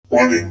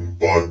Running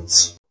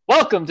Buds.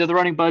 Welcome to the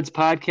Running Buds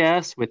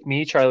podcast with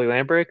me, Charlie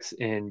Lambrix,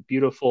 in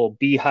beautiful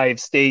Beehive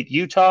State,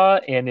 Utah.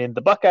 And in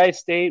the Buckeye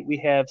State, we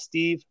have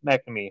Steve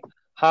McNamee.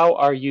 How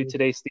are you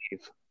today, Steve?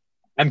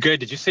 I'm good.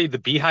 Did you say the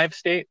Beehive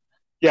State?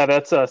 Yeah,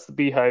 that's us, the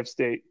Beehive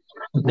State.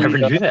 Never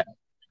We, knew that.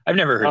 I've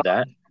never heard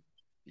that.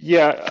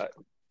 yeah,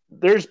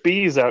 there's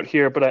bees out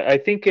here, but I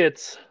think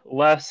it's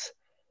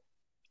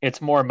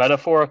more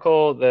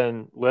metaphorical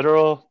than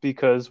literal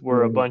because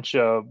we're a bunch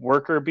of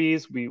worker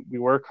bees. We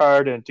work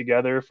hard and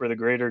together for the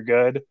greater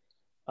good.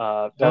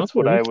 That's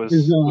what Okay. I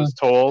was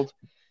told.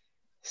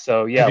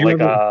 So yeah, Have you like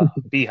ever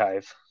a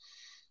beehive.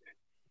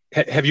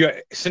 have you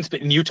since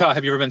in Utah,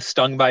 have you ever been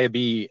stung by a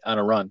bee on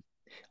a run?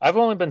 I've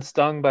only been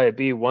stung by a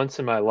bee once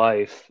in my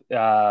life.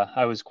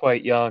 I was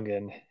quite young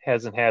and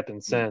hasn't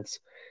happened since.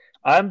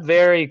 I'm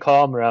very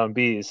calm around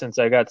bees since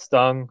I got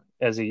stung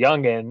as a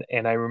youngin,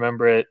 and I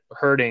remember it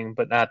hurting,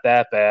 but not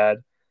that bad.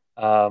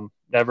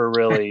 Never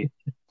really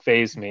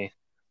phased me.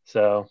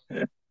 So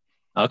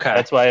Okay.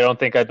 that's why I don't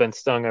think I've been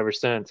stung ever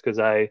since because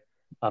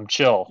I'm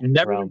chill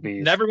Never around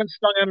bees. never been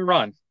stung on a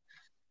run.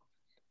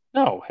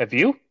 No, have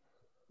you?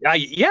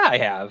 Yeah, I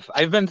have.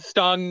 I've been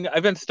stung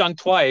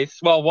twice.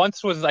 Well,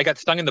 once was I got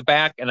stung in the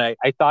back and I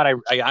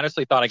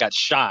honestly thought I got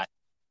shot.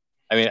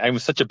 I mean, I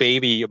was such a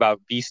baby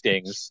about bee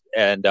stings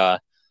and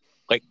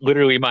like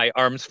literally my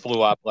arms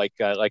flew up like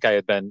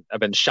I've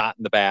been shot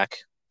in the back.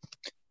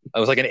 I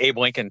was like an Abe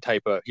Lincoln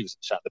type of. He was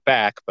shot in the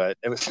back, but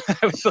it was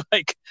I was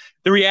like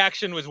the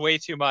reaction was way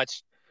too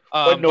much.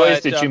 What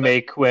noise did you But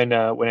make when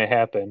it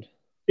happened?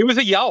 it was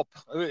a yelp.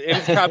 It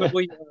was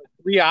probably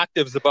three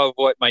octaves above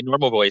what my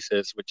normal voice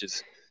is, which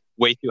is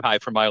way too high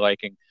for my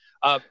liking.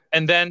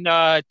 And then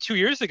 2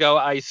 years ago,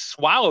 I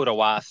swallowed a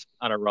wasp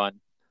on a run.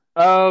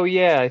 Oh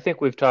yeah, I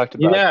think we've talked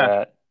about Yeah,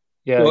 that.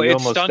 Yeah, well, you it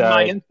almost stung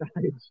my died.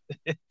 insides.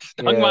 It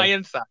stung my Yeah,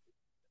 inside.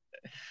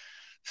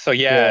 So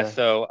yeah, yeah.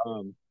 so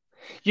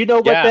You know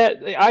what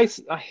yeah,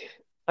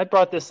 I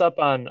brought this up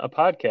on a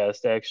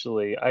podcast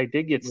actually. I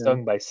did get yeah.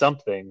 stung by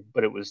something,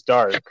 but it was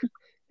dark,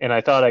 and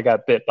I thought I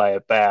got bit by a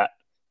bat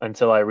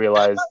until I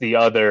realized the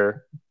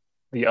other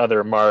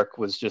mark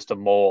was just a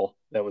mole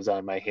that was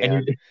on my And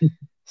hand. you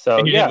So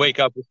and you didn't yeah, wake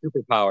up with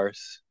superpowers.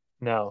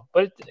 no,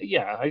 but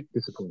yeah,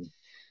 Disappointing.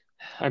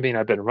 I mean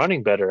I've been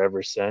running better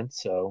ever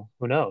since, so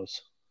who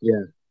knows?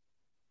 Yeah,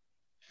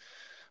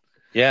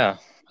 yeah.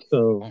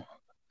 So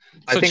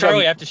I so think Charlie,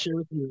 I'm I have to share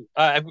with you.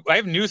 I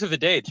have news of the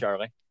day,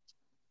 Charlie.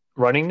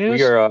 running We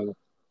news. are.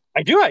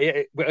 I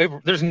do.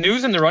 There's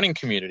news in the running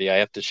community I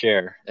have to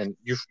share, and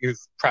you've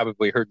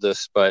probably heard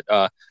this, but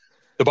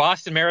the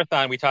Boston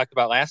Marathon we talked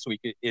about last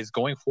week is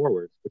going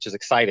forward, which is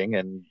exciting,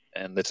 and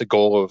it's a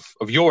goal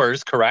of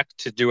yours, correct,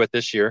 to do it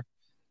this year.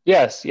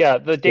 Yes, yeah,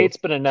 the So, date's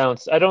been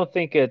announced. I don't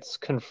think it's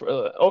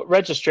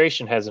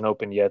registration hasn't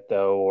opened yet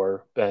though,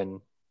 or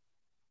been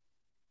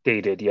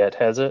dated yet,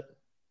 has it?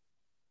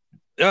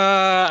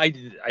 I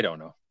don't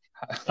know.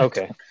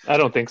 Okay, I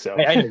don't think so.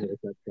 I never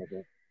looked that stuff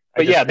up.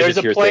 But yeah, I there's just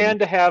a hear things. plan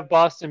to have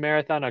Boston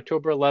Marathon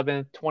October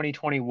 11th,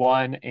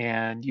 2021,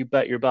 and you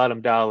bet your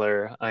bottom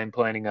dollar I'm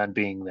planning on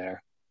being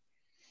there.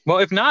 Well,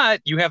 if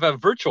not, you have a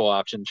virtual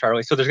option,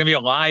 Charlie. So there's going to be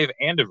a live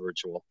and a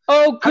virtual.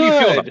 Oh, How do you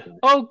feel about good. that?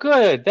 Oh,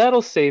 good.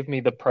 That'll save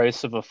me the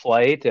price of a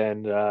flight,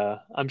 and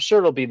I'm sure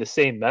it'll be the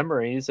same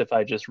memories if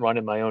I just run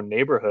in my own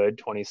neighborhood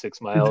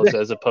 26 miles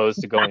as opposed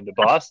to going to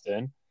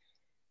Boston.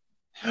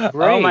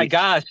 Oh my Great.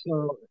 gosh!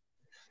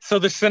 So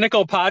the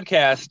cynical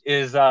podcast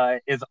is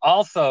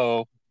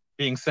also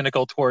being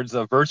cynical towards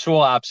a virtual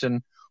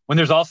option when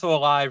there's also a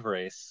live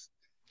race.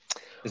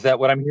 Is that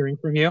what I'm hearing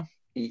from you?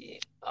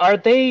 Are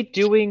they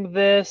doing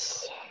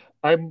this?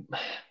 I'm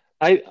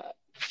I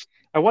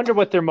I wonder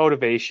what their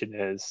motivation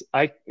is.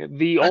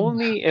 The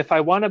only if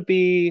I want to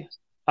be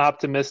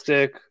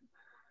optimistic,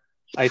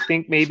 I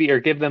think maybe or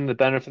give them the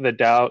benefit of the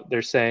doubt,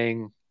 they're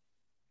saying,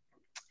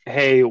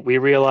 "Hey, we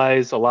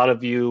realize a lot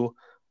of you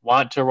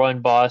want to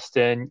run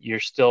Boston. You're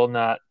still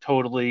not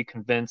totally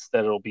convinced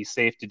that it'll be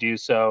safe to do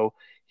so.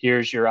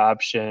 Here's your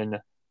option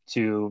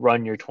to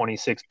run your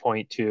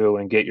 26.2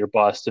 and get your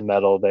Boston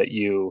medal that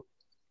you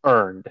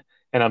earned."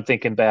 And I'm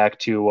thinking back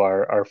to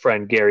our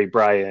friend Gary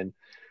Bryan,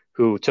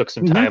 who took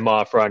some Mm-hmm. time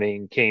off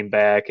running, came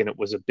back, and it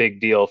was a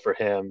big deal for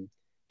him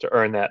to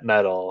earn that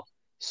medal.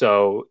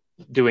 So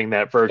doing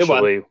that It was.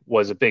 virtually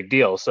was a big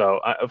deal. So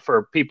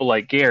for people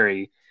like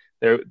Gary,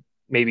 there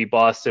maybe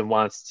Boston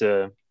wants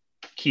to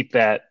keep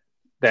that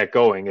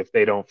going if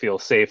they don't feel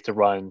safe to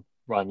run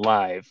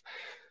live.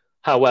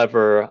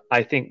 However,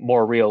 I think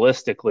more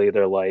realistically,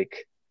 they're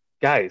like,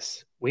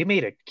 guys, we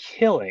made a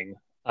killing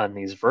on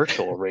these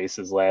virtual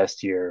races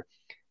last year.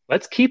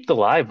 Let's keep the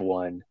live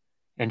one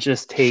and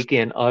just take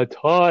in a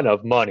ton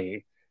of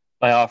money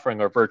by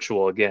offering our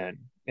virtual again.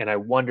 And I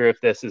wonder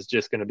if this is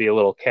just going to be a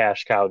little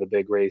cash cow, the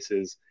big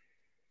races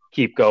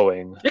keep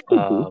going. It could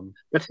be.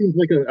 That seems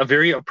like a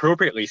very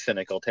appropriately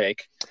cynical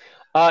take.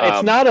 It's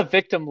Um, not a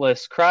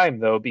victimless crime,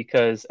 though,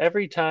 because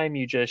every time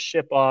you just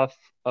ship off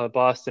a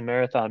Boston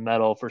Marathon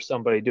medal for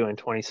somebody doing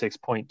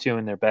 26.2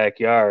 in their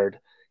backyard,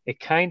 it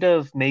kind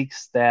of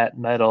makes that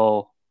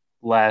medal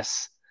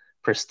less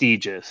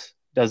prestigious,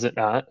 does it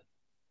not?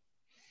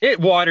 It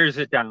waters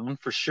it down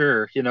for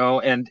sure,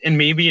 and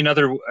maybe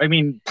another, I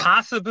mean,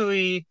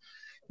 possibly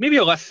maybe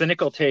a less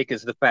cynical take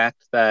is the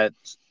fact that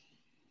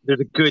there's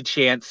a good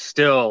chance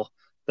still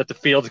that the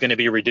field's going to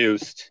be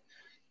reduced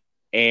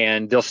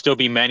and there'll still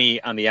be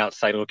many on the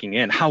outside looking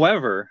in.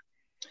 However,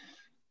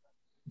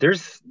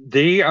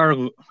 they are,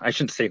 I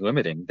shouldn't say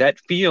limiting. That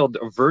field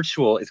of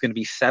virtual is going to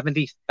be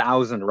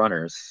 70,000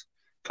 runners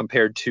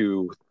compared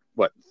to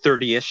what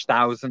 30-ish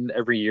thousand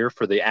every year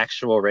for the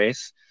actual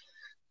race.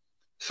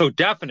 So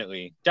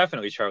definitely,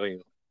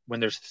 Charlie, when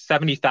there's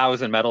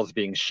 70,000 medals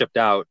being shipped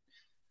out,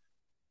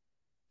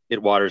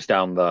 it waters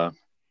down the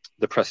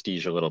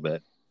prestige a little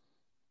bit.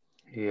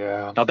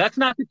 Yeah. Now that's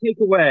not to take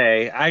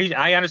away.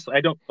 I honestly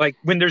I don't like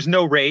when there's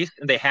no race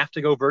and they have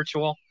to go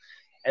virtual.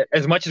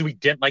 As much as we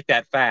didn't like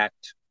that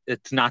fact,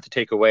 it's not to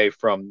take away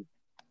from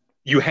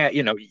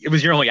it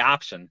was your only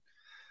option.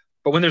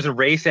 But when there's a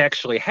race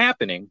actually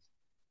happening,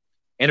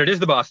 and it is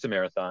the Boston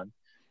Marathon,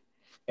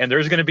 and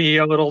there's going to be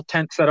a little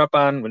tent set up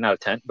on, well, not a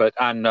tent, but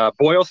on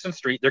Boylston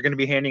Street, they're going to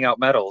be handing out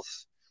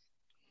medals,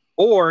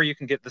 or you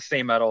can get the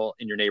same medal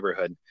in your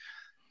neighborhood.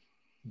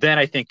 Then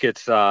I think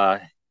it's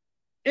a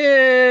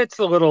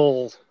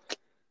little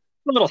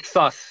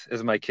sus,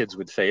 as my kids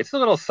would say. It's a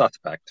little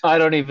suspect. I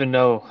don't even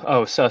know.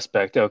 Oh,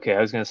 suspect. Okay,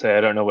 I was gonna say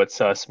I don't know what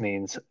sus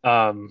means.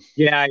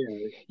 Yeah.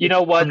 You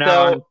know what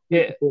though?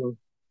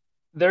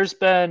 There's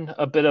been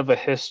a bit of a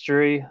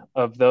history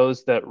of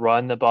those that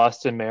run the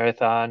Boston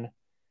Marathon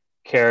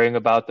caring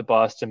about the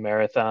Boston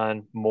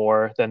Marathon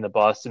more than the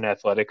Boston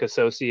Athletic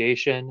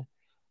Association.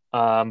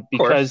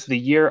 Because the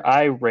year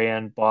I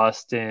ran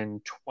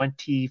Boston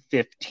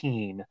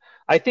 2015,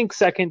 I think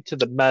second to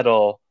the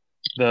medal,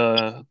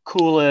 the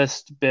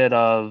coolest bit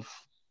of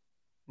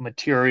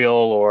material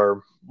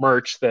or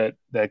merch that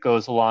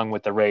goes along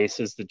with the race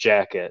is the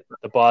jacket.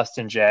 The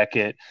Boston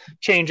jacket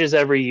changes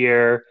every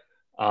year.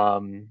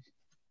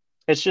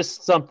 It's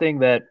just something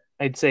that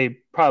I'd say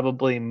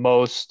probably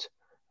most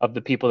of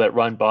the people that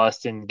run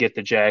Boston get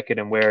the jacket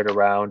and wear it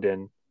around,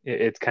 and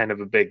it's kind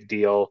of a big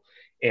deal.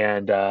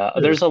 And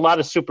there's a lot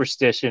of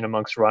superstition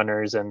amongst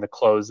runners and the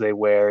clothes they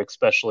wear,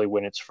 especially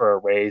when it's for a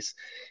race.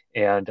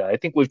 And I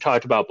think we've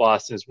talked about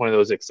Boston as one of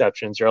those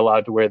exceptions. You're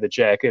allowed to wear the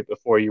jacket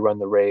before you run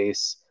the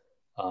race.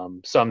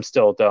 Some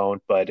still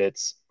don't, but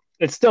it's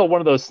still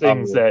one of those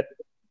things that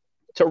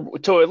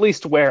to at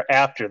least wear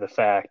after the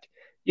fact.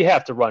 You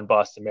have to run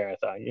Boston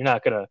Marathon. You're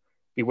not going to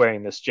be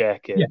wearing this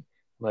jacket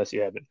unless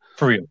you haven't.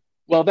 For real.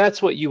 Well, that's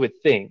what you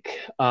would think.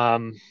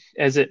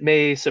 As it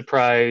may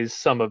surprise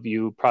some of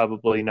you,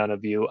 probably none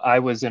of you, I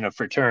was in a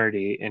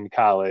fraternity in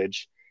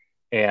college,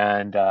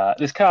 and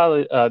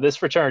this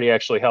fraternity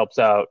actually helps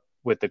out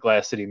with the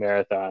Glass City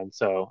Marathon.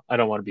 So I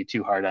don't want to be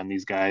too hard on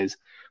these guys,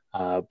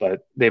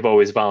 but they've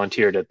always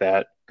volunteered at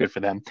that. Good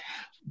for them.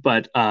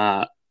 But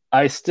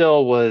I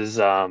still was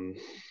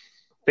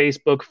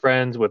Facebook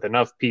friends with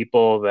enough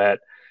people that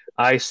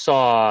I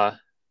saw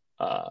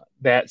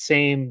that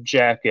same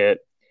jacket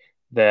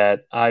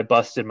that I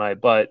busted my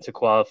butt to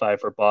qualify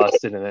for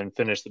Boston and then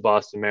finish the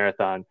Boston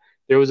Marathon.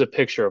 There was a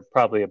picture of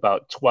probably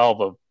about 12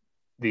 of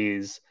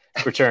these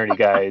fraternity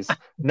guys,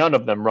 none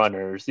of them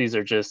runners. These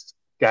are just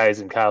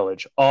guys in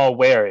college, all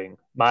wearing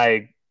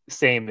my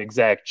same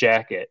exact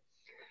jacket.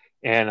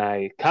 And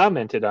I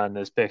commented on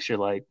this picture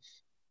like,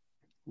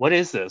 what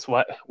is this?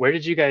 Where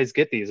did you guys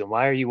get these? And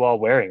why are you all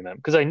wearing them?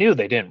 Because I knew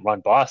they didn't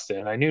run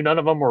Boston. I knew none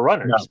of them were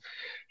runners.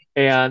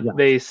 No. And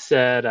they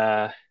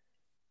said,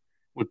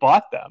 we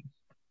bought them.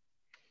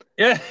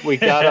 Yeah, we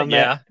got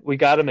them. We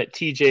got them at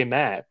TJ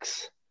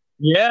Maxx.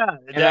 Yeah,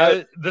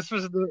 this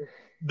was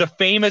the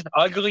famous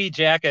ugly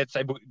jackets.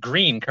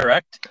 Green,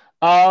 correct?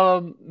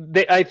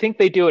 I think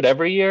they do it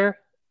every year.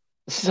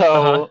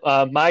 So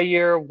my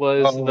year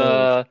was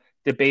the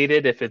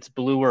debated if it's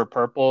blue or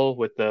purple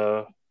with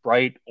the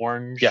bright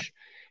orange. Yeah.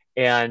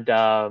 And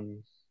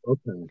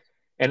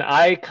and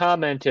I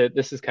commented.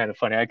 This is kind of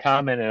funny. I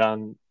commented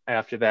on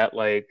after that,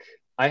 like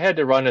I had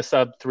to run a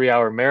sub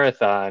 3-hour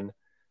marathon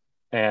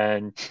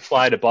and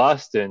fly to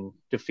Boston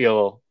to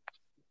feel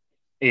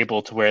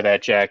able to wear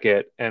that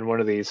jacket. And one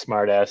of these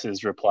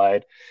smartasses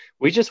replied,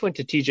 "We just went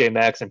to TJ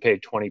Maxx and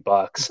paid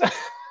 $20,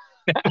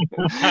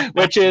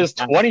 which is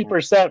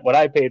 20% what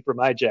I paid for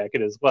my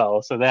jacket as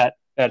well." So that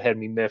had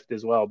me miffed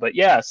as well. But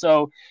yeah,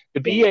 so the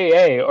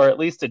BAA or at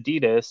least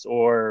Adidas,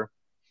 or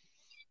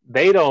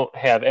they don't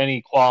have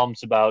any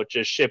qualms about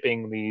just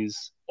shipping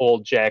these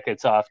old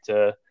jackets off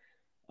to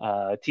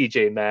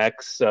TJ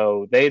Maxx,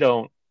 so they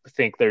don't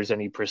think there's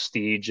any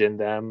prestige in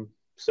them.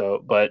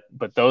 So, but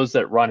those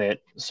that run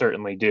it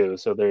certainly do.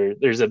 So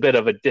there's a bit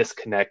of a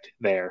disconnect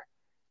there.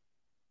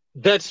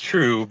 That's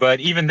true, but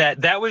even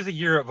that was a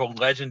year of a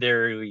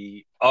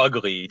legendarily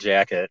ugly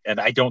jacket, and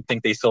I don't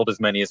think they sold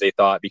as many as they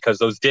thought because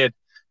those did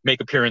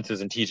make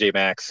appearances in TJ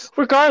Maxx.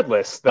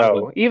 Regardless,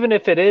 though, even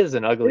if it is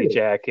an ugly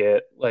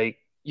jacket, like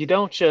you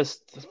don't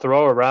just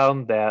throw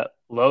around that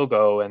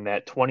logo and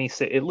that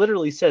 26. It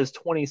literally says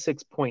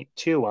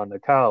 26.2 on the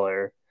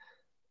collar.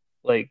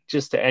 Like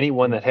just to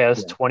anyone that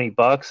has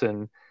 $20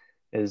 and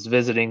is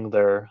visiting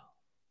their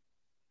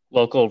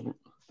local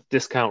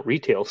discount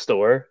retail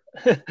store.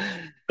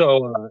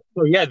 So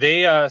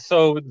yeah,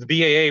 so the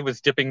BAA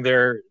was dipping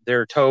their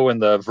toe in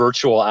the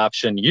virtual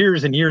option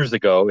years and years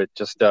ago.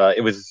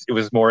 It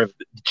was more of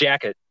the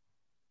jacket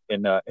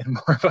in more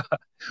of a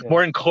Yeah.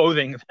 more in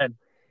clothing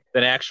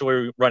than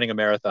actually running a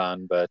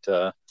marathon. But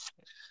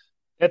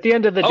At the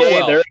end of the oh day,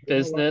 well, they're a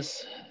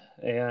business,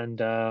 and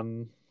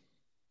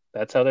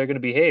that's how they're going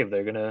to behave.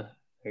 They're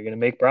gonna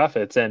make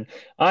profits, and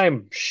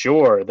I'm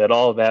sure that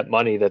all of that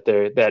money that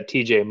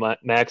TJ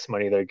Maxx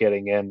money they're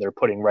getting in, they're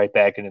putting right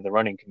back into the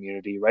running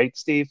community, right,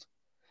 Steve?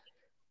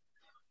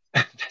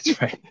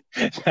 that's right.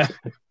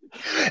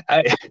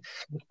 I,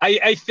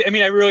 I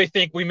mean, I really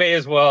think we may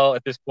as well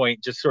at this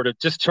point just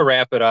to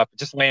wrap it up,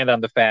 just land on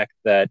the fact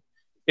that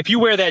if you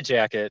wear that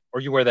jacket or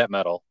you wear that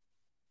medal,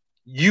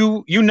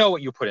 you know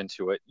what you put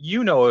into it.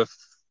 You know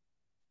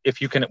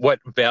if you can what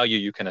value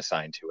you can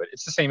assign to it.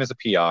 It's the same as a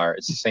PR.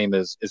 It's the same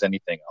as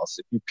anything else.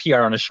 If you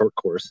PR on a short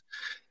course,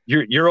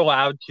 you're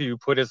allowed to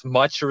put as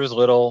much or as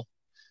little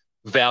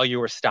value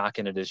or stock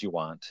in it as you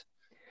want.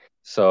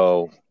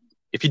 So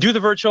if you do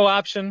the virtual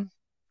option,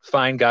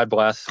 fine, God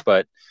bless.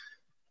 But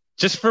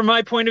just from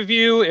my point of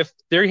view, if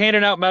they're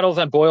handing out medals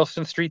on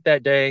Boylston Street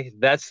that day,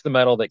 that's the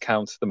medal that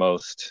counts the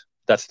most.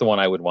 That's the one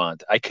I would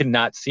want. I could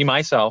not see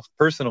myself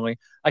personally.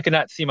 I could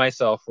not see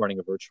myself running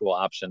a virtual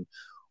option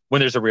when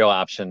there's a real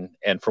option.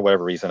 And for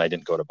whatever reason, I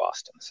didn't go to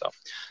Boston. So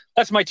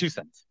that's my 2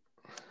 cents.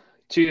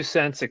 2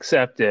 cents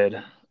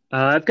accepted.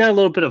 I've got a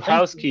little bit of Thank you.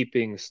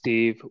 housekeeping,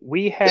 Steve.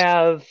 We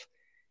have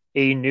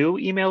a new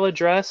email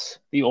address.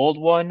 The old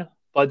one,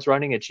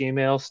 budsrunning at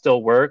Gmail,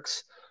 still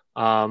works.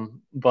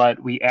 But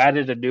we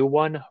added a new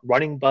one,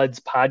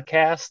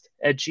 runningbudspodcast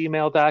at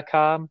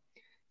gmail.com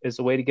is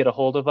a way to get a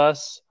hold of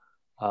us.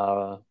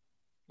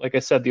 Like I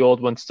said, the old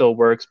one still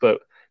works, but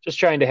just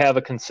trying to have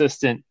a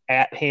consistent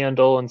at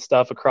handle and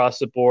stuff across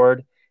the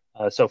board.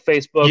 So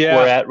Facebook,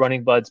 we're at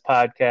Running Buds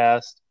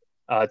Podcast.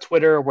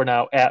 Twitter, we're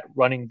now at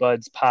Running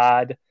Buds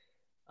Pod.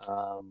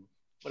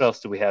 What else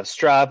do we have?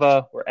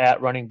 Strava, we're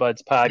at Running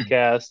Buds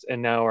Podcast.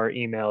 And now our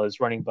email is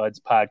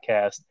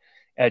runningbudspodcast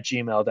at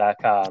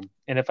gmail.com.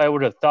 And if I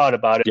would have thought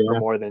about it for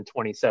more than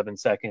 27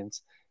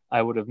 seconds,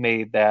 I would have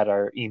made that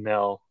our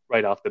email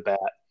right off the bat.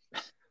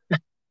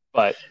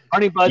 But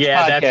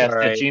runningbudspodcast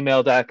at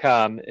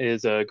gmail.com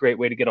is a great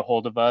way to get a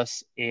hold of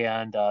us.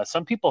 And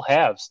some people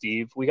have,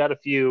 Steve. We got a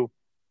few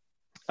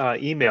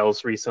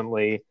emails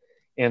recently,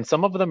 and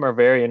some of them are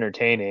very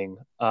entertaining.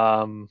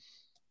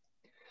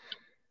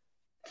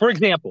 For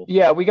example,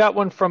 yeah, we got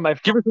one from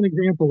give us an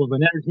example of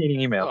an entertaining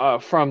email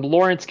from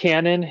Lawrence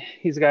Cannon.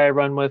 He's a guy I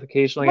run with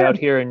occasionally out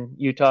here in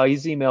Utah.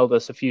 He's emailed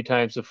us a few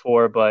times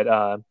before,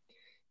 but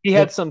he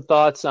had some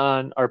thoughts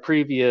on our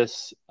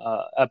previous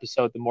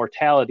episode, the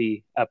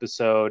mortality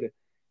episode,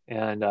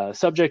 and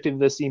subject of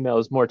this email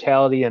is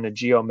mortality and a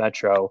Geo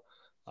Metro.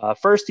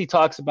 First, he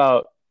talks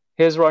about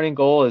his running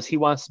goal is he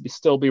wants to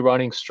still be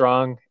running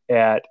strong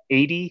at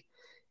 80,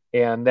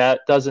 and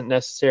that doesn't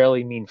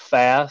necessarily mean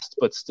fast,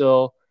 but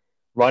still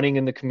running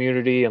in the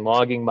community and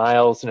logging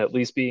miles and at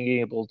least being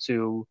able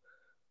to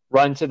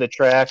run to the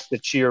track to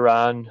cheer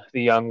on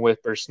the young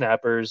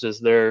whippersnappers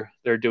as they're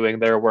doing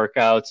their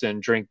workouts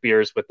and drink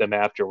beers with them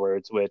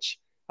afterwards, which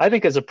I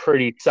think is a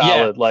pretty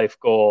solid life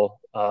goal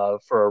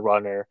for a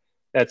runner.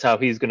 That's how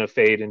he's going to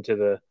fade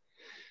into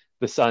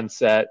the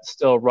sunset,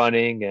 still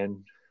running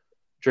and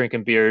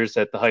drinking beers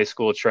at the high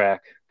school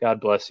track. God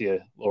bless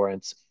you,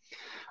 Lawrence.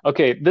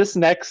 Okay, this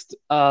next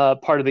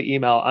part of the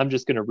email, I'm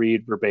just going to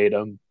read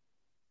verbatim.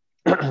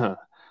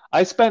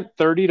 I spent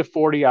 30 to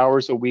 40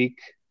 hours a week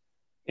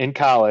in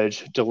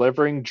college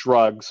delivering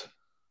drugs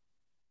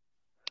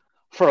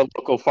for a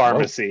local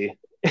pharmacy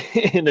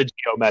in a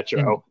Geo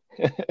Metro.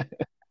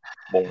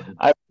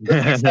 I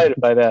was excited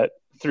by that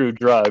through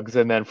drugs,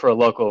 and then for a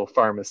local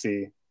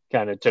pharmacy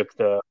kind of took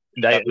the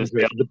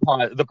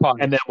pause.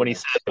 And then when he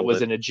said it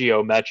was in a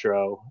Geo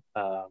Metro,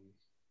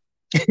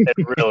 it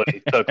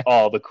really took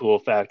all the cool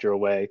factor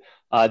away.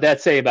 That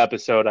same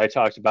episode, I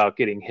talked about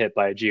getting hit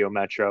by a Geo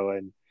Metro,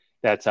 and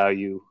that's how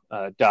you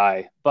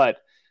die. But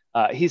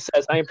he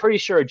says, I am pretty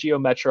sure a Geo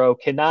Metro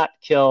cannot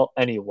kill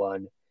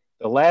anyone.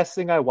 The last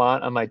thing I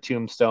want on my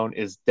tombstone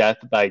is death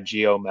by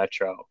Geo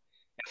Metro.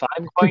 If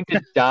I'm going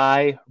to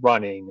die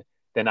running,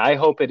 then I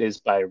hope it is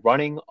by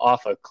running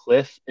off a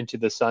cliff into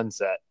the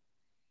sunset.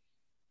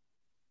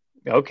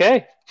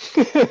 Okay.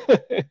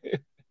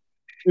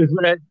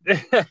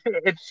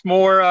 It's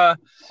more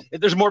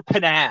there's more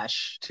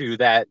panache to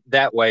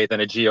that way than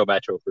a Geo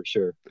Metro for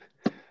sure.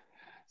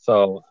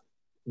 So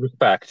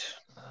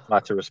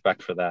lots of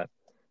respect for that.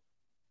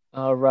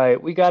 All right,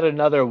 we got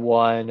another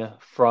one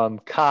from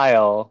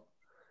Kyle,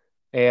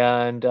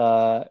 and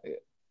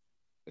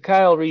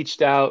Kyle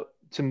reached out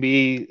to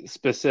me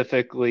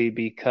specifically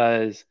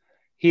because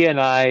he and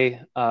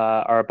I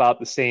are about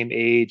the same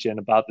age and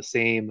about the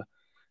same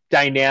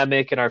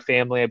dynamic in our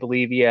family. I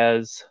believe he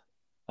has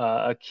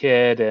a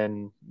kid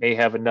and may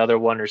have another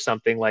one or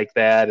something like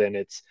that, and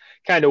it's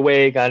kind of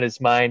weighing on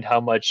his mind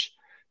how much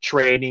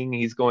training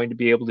he's going to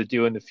be able to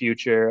do in the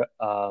future.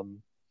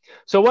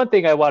 So one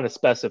thing I want to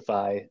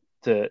specify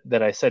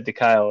that I said to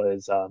Kyle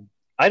is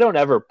I don't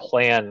ever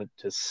plan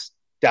to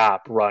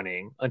stop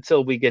running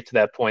until we get to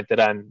that point that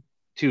I'm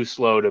too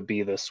slow to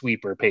be the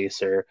sweeper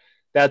pacer.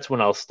 That's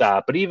when I'll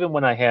stop. But even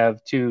when I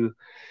have two,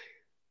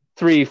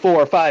 three,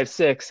 four, five,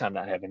 six, I'm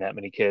not having that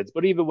many kids,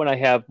 but even when I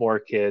have more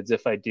kids,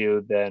 if I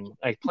do, then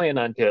I plan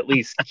on to at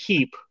least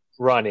keep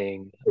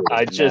running.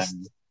 I just,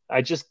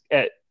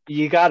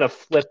 you got to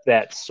flip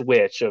that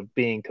switch of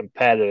being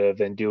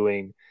competitive and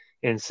doing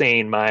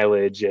insane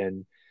mileage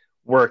and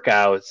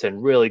workouts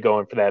and really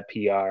going for that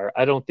PR.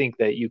 I don't think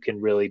that you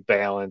can really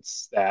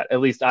balance that. At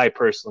least I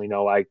personally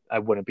know I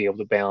wouldn't be able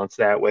to balance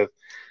that with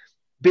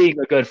being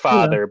a good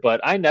father,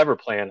 but I never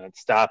plan on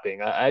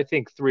stopping. I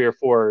think 3 or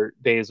 4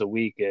 days a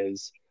week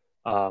is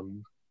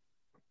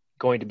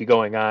going to be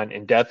going on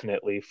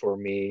indefinitely for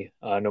me,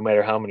 no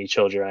matter how many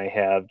children I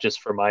have,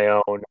 just for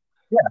my own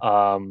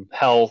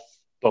health,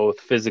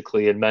 both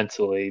physically and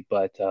mentally.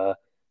 But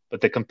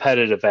the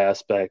competitive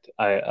aspect,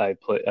 I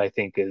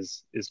think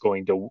is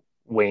going to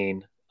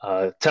wane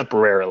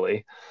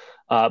temporarily.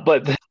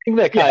 But the thing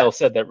that Kyle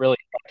said that really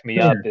fucked me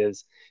up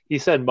is he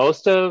said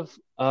most of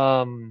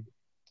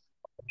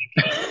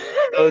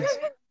episodes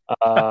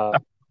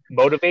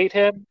motivate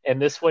him,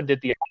 and this one did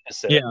the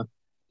opposite. Yeah.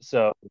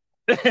 So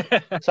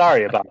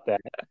sorry about that.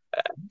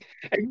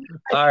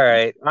 All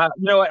right. You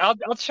know what?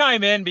 I'll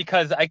chime in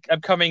because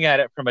I'm coming at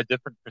it from a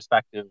different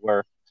perspective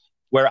where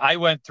I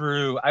went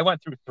through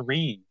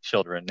 3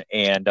 children,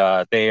 and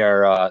they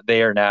are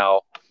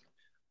now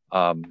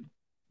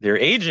they're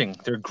aging,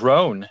 they're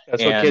grown.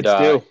 That's what kids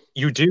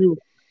do.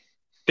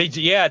 They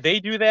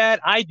do that.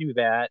 I do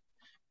that.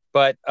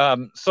 But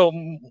so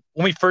when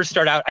we first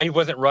started out, I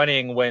wasn't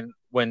running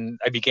when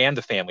I began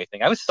the family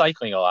thing. I was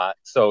cycling a lot,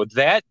 so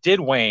that did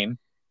wane.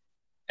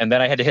 And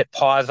then I had to hit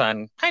pause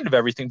on kind of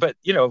everything. But,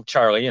 you know,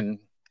 Charlie and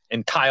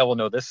Kyle will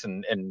know this,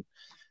 and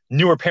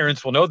newer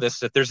parents will know this,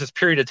 that there's this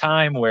period of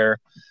time where,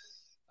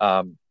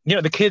 you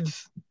know, the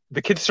kids'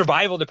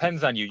 survival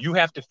depends on you. You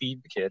have to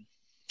feed the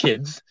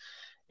kids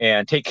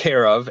and take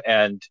care of,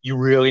 and you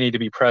really need to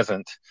be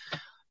present.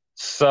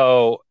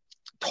 So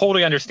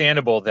totally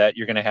understandable that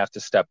you're going to have to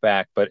step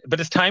back. But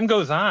as time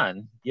goes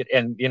on,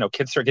 and, you know,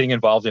 kids start getting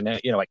involved in,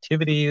 you know,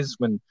 activities,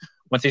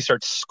 once they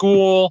start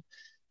school,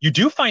 you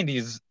do find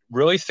these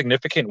really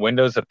significant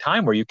windows of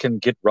time where you can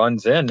get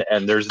runs in,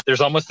 and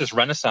there's almost this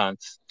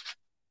renaissance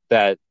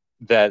that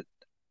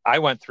I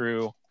went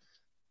through,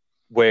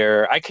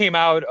 where I came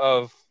out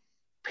of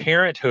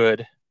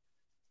parenthood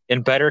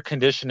in better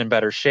condition and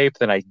better shape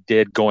than I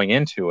did going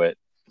into it.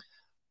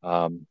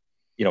 You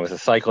know, as a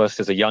cyclist,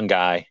 as a young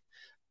guy,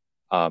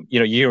 you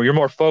know, you're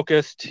more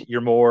focused,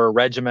 you're more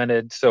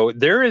regimented. So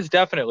there is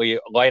definitely a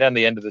light on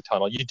the end of the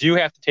tunnel. You do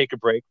have to take a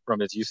break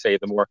from, as you say,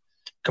 the more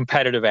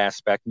competitive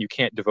aspect, and you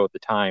can't devote the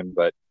time,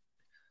 but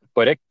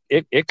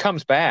it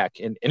comes back.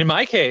 And in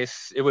my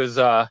case, it was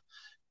I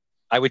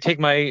would take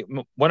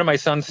one of my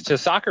sons to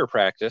soccer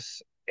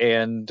practice,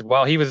 and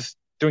while he was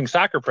doing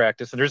soccer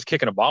practice and they're just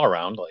kicking a ball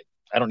around, like,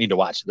 I don't need to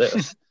watch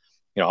this.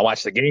 You know, I'll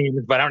watch the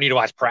games, but I don't need to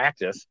watch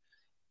practice.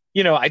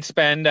 You know, I'd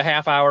spend a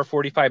half hour,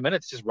 45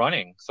 minutes just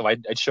running. So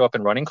I'd show up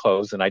in running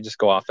clothes, and I'd just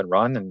go off and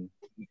run, and,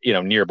 you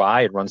know,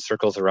 nearby I'd run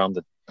circles around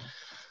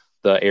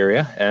the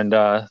area. And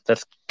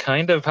that's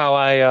kind of how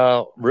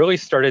I really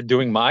started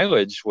doing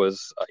mileage,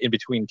 was in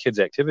between kids'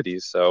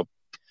 activities. So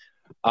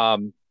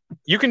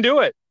you can do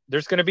it.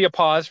 There's going to be a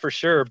pause for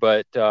sure,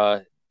 but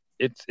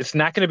it's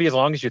not going to be as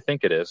long as you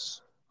think it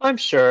is. I'm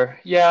sure.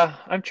 Yeah,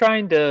 I'm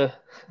trying to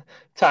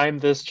time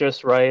this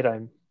just right.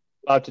 I'm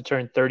about to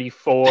turn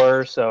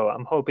 34, so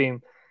I'm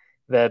hoping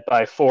that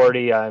by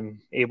 40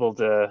 I'm able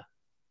to,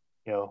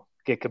 you know,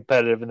 get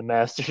competitive in the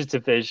Masters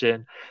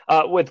division.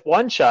 With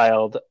one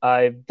child,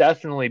 I've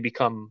definitely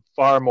become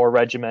far more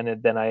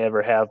regimented than I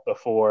ever have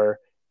before,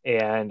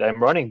 and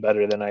I'm running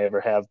better than I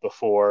ever have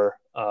before.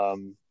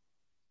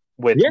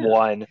 With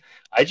one,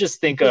 I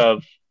just think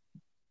of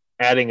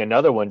adding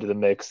another one to the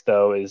mix,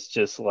 though, is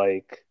just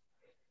like,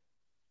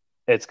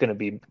 it's going to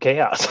be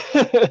chaos.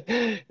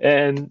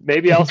 And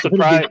maybe it'll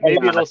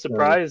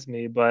surprise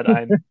me, but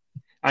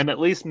I'm at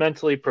least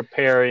mentally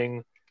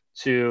preparing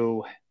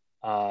to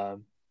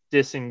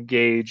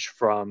disengage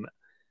from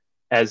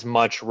as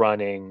much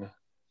running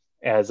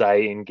as I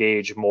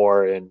engage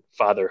more in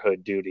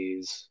fatherhood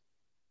duties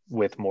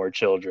with more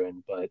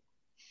children. But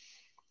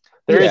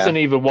there isn't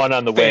even one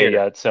on the way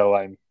yet, so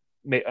I'm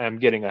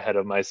getting ahead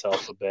of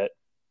myself a bit.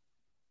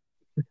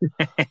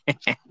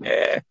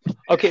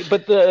 Okay,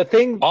 but the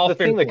thing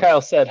that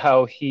Kyle said,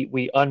 how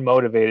we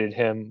unmotivated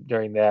him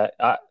during that.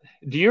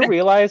 Do you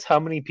realize how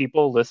many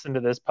people listen to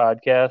this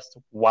podcast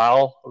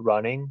while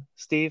running,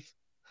 Steve?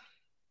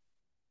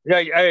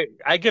 Yeah,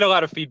 I get a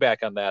lot of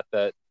feedback on that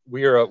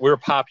we're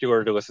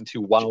popular to listen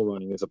to while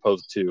running as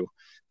opposed to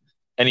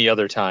any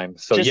other time.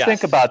 So just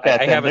think about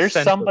that. There's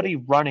somebody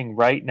running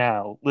right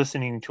now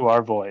listening to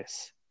our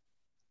voice.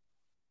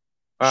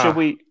 Should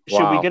we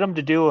get them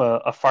to do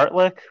a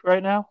fartlek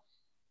right now?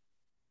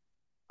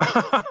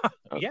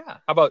 Yeah. How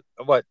about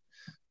what?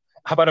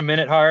 How about a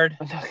minute hard?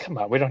 No, come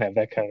on, we don't have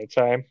that kind of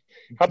time.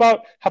 How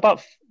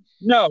about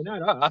No, no,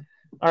 no. all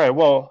right,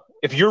 well,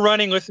 If you're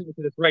running, listening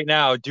to this right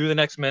now, do the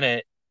next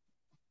minute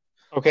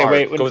okay, hard.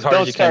 wait, Go as hard as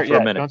don't you can start for a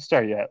yet. minute. Don't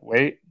start yet.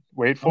 Wait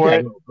for Okay.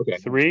 it. Okay.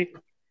 3.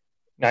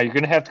 Now you're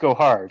gonna have to go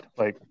hard,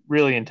 like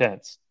really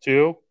intense.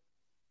 2,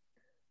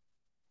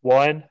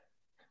 1,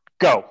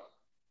 go.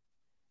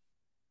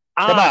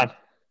 Come On. on.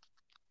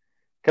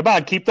 Come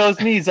on, keep those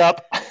knees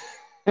up.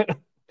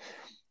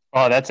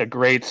 Oh, that's a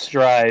great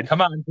stride.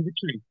 Come on to the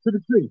tree. To the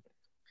tree.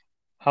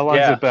 How long's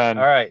Yeah. it been?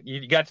 All right.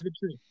 You got to the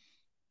tree.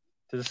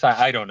 To the side.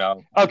 I don't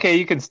know. Okay,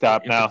 you can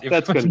stop If, now. if,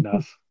 That's good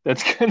enough.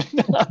 That's good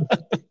enough.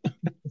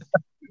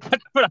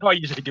 that's what I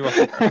usually do. Well,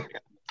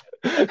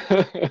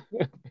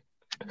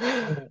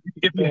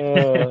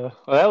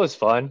 that was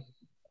fun.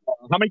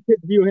 How many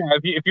kids do you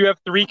have? If you have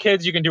 3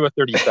 kids, you can do a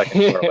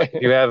 30-second parlay.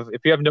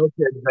 If you have no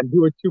kids, then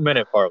do a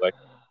 2-minute parlay.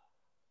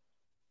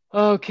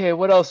 Okay,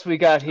 what else we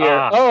got here?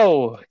 Ah,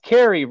 Oh,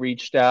 Carrie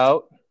reached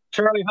out.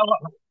 Charlie,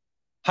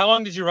 how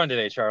long did you run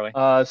today, Charlie?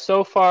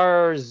 So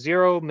far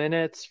 0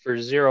 minutes for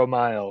 0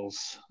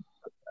 miles.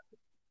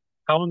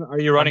 How long are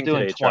you I'm running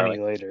doing today, 20 Charlie?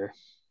 later.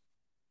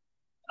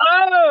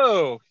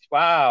 Oh,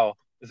 wow.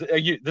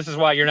 This is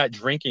why you're not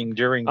drinking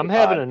during I'm the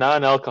having pod. a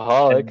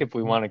non-alcoholic And if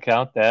we want to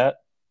count that.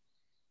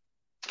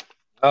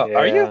 oh,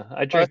 are you? Yeah,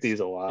 I Oh, drink that's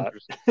these a lot.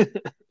 interesting.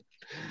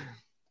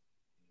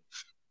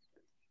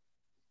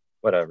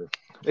 Whatever.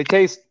 They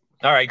taste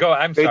All right, go.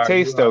 I'm they sorry.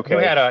 taste You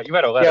okay. had a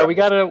letter. Yeah, we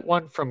got a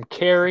one from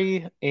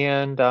Carrie,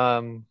 and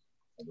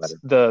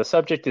the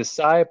subject is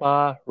Sai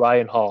Ma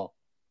Ryan Hall.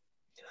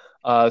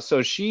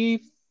 So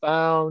she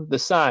found the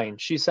sign.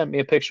 She sent me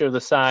a picture of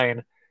the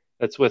sign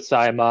that's with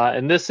Sai Ma,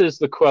 and this is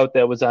the quote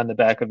that was on the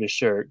back of his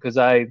shirt because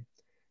I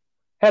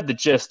had the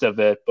gist of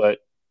it, but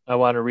I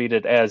want to read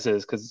it as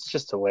is because it's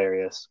just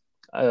hilarious.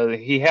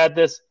 He had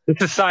this. This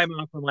is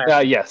Simon from last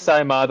week. Yeah,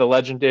 Sai Ma, the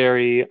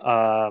legendary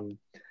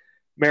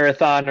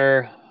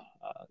marathoner,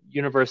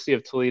 University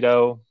of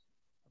Toledo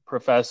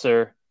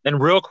professor.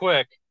 And real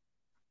quick,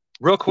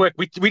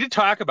 we did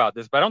talk about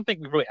this, but I don't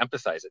think we really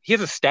emphasize it. He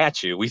has a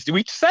statue. We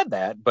said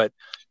that, but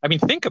I mean,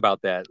 think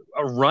about that.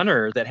 A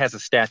runner that has a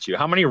statue.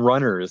 How many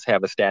runners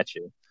have a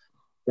statue?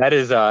 That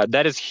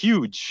is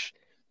huge.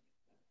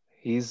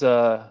 He's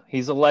a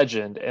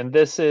legend, and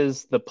this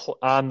is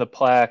on the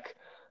plaque.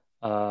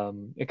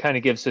 It kind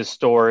of gives his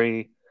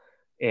story,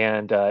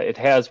 and it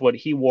has what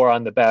he wore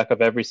on the back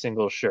of every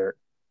single shirt.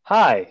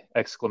 Hi!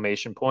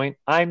 Exclamation point.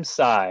 I'm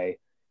Sai.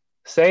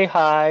 Say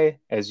hi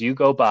as you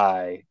go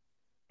by,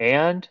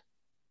 and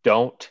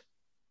don't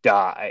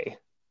die.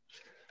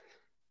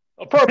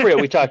 Appropriate.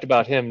 We talked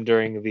about him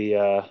during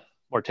the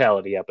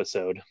mortality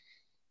episode.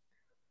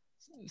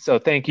 So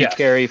thank you, Yes.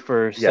 Carrie,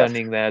 for Yes.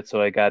 sending that.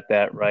 So I got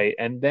that right.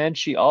 And then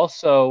she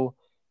also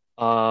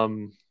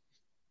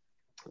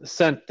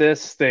sent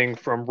this thing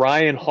from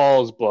Ryan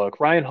Hall's book.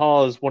 Ryan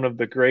Hall is one of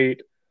the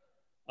great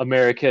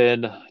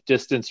American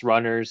distance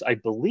runners. I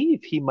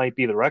believe he might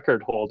be the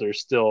record holder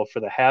still for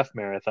the half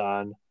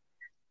marathon.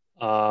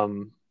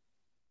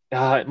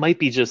 It might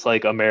be just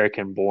like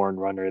American born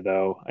runner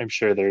though. I'm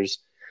sure there's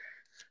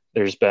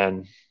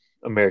been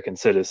American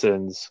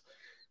citizens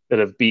that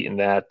have beaten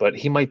that, but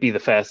he might be the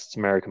fastest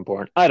American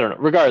born. I don't know.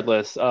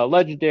 Regardless,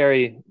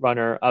 legendary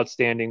runner,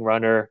 outstanding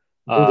runner,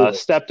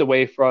 stepped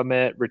away from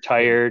it,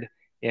 retired,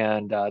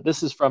 and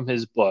this is from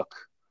his book.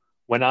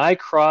 When I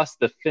crossed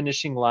the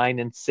finishing line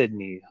in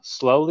Sydney,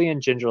 slowly and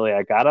gingerly,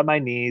 I got on my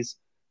knees,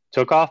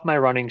 took off my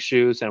running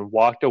shoes, and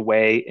walked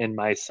away in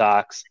my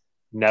socks,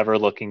 never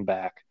looking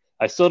back.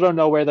 I still don't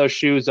know where those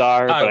shoes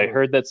are, but I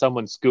heard that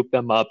someone scooped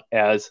them up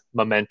as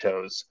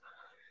mementos.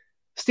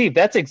 Steve,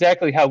 that's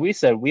exactly how we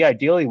said we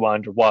ideally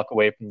wanted to walk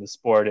away from the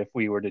sport if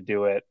we were to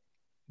do it.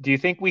 Do you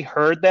think we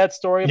heard that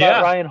story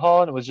about Ryan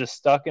Hall and it was just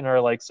stuck in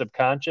our like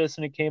subconscious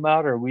and it came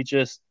out, or we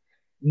just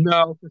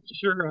No, for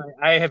sure.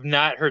 I have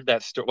not heard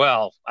that story.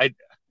 Well, I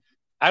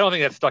don't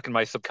think that's stuck in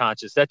my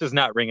subconscious. That does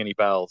not ring any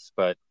bells,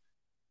 but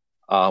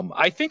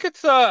I think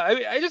it's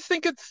I just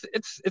think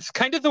it's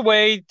kind of the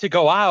way to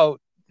go out.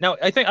 Now,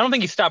 I don't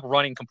think he stopped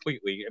running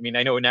completely. I mean,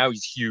 I know now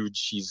he's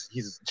huge.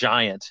 He's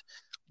giant,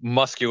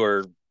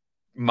 muscular,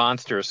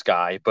 monstrous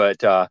guy,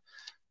 but I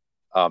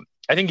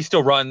think he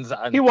still runs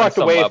on. He walked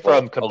on some away level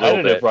from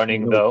competitive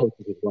running, though.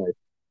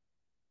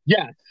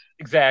 Yeah,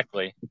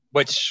 exactly.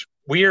 Which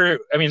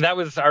I mean, that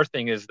was our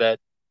thing, is that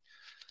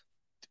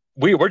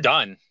we were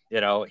done.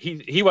 You know,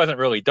 he wasn't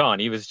really done.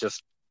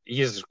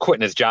 He's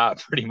quitting his job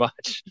pretty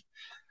much.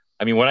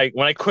 I mean, when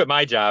I quit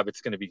my job,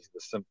 it's going to be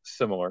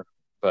similar,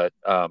 but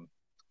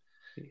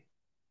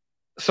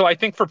so I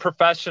think for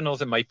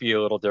professionals, it might be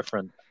a little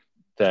different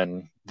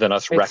than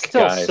us rec guys.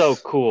 It's still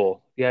so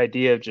cool. The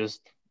idea of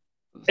just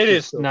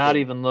not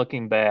even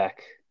looking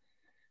back.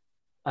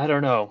 I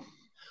don't know.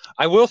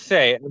 I will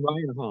say,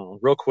 Ryan Hall,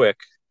 real quick,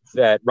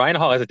 that Ryan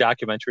Hall has a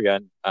documentary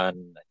on I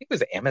think it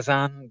was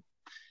Amazon,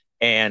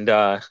 and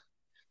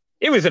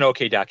it was an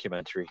okay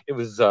documentary. It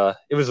was a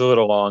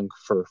little long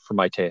for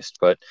my taste,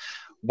 but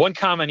one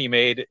comment he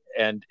made,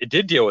 and it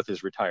did deal with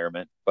his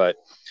retirement, but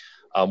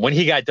when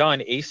he got done,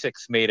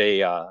 Asics made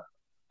a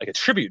like a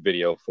tribute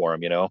video for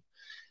him,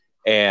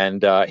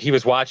 and he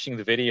was watching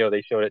the video.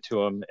 They showed it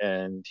to him,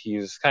 and he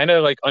was kind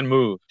of like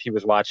unmoved. He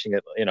was watching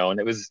it, and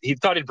he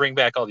thought it'd bring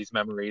back all these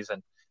memories,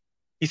 and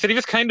he said he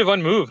was kind of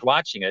unmoved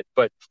watching it.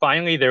 But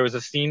finally, there was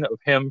a scene of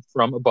him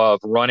from above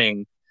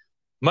running.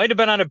 Might have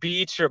been on a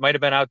beach or it might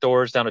have been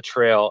outdoors down a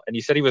trail, and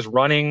he said he was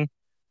running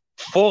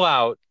full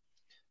out,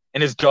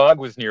 and his dog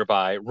was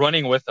nearby,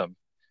 running with him.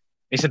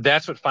 He said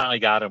that's what finally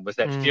got him, was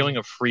that feeling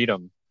of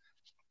freedom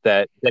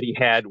that he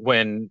had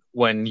when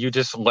you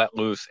just let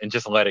loose and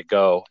just let it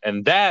go.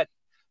 And that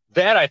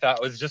I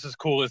thought was just as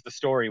cool as the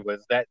story,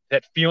 was that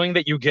feeling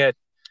that you get.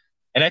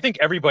 And I think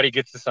everybody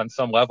gets this on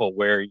some level,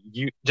 where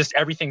you just,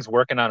 everything's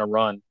working on a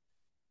run,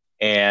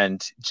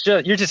 and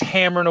you're just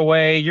hammering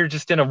away. You're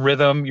just in a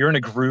rhythm. You're in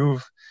a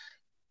groove,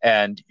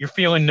 and you're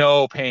feeling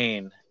no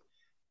pain.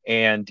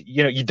 And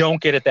you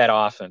don't get it that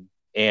often.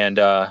 And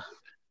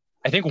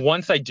I think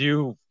once I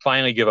do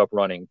finally give up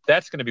running,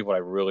 that's going to be what I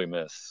really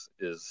miss,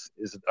 is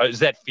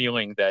that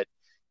feeling that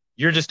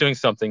you're just doing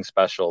something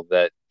special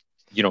that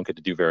you don't get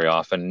to do very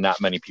often.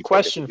 Not many people.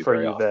 Question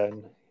for you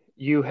then.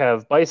 You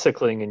have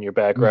bicycling in your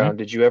background. Mm-hmm.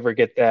 Did you ever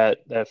get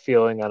that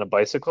feeling on a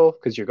bicycle?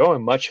 Because you're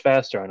going much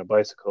faster on a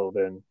bicycle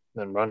than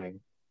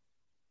running.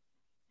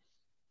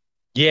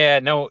 Yeah,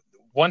 no.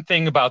 One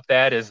thing about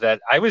that is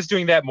that I was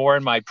doing that more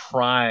in my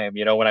prime,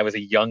 when I was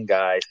a young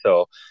guy.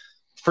 So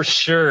for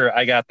sure,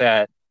 I got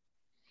that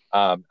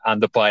on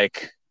the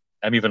bike.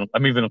 I'm even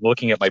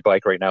looking at my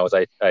bike right now as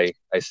I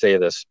say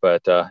this,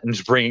 but and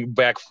just bringing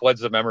back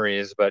floods of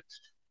memories. But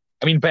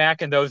I mean,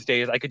 back in those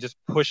days, I could just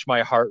push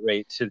my heart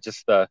rate to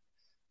just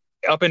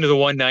up into the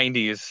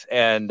 190s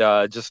and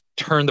just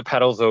turn the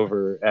pedals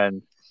over,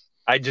 and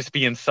I'd just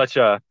be in such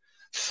a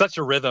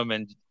rhythm,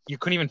 and you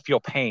couldn't even feel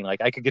pain.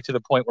 Like, I could get to the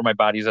point where my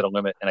body's at a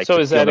limit, and I so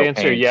is that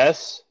answer pain.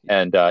 Yes?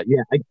 And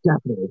yeah, I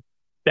definitely.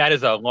 That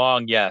is a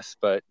long yes,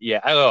 but yeah.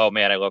 Oh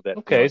man, I love that.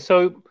 Okay,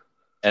 so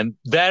and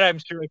that I'm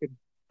sure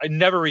I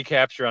never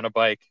recapture on a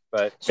bike.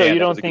 But so man, you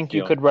don't think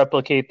you could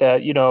replicate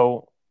that?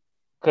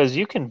 Because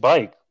you can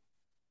bike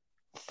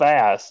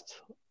fast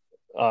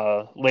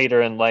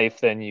later in life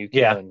than you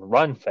can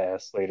run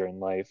fast later in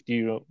life.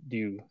 Do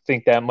you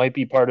think that might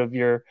be part of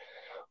your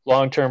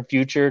long-term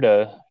future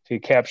to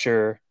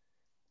capture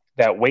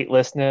that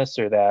weightlessness,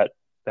 or that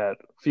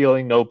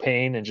feeling no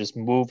pain and just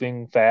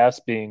moving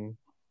fast, being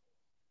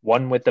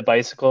one with the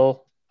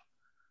bicycle?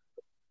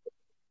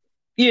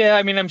 Yeah,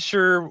 I mean, I'm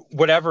sure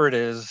whatever it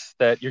is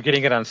that you're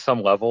getting it on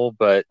some level,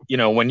 but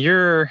when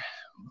you're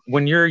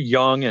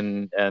young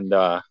and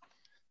I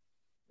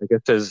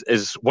guess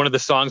as one of the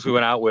songs we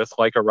went out with,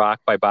 Like a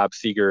Rock by Bob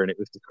Seger, and it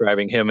was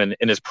describing him in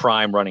his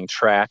prime running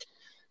track.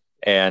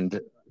 And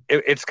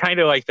it's kind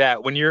of like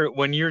that when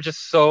you're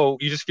just you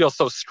just feel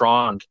so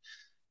strong.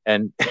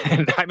 And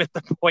I'm at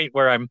the point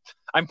where I'm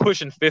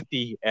pushing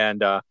 50, and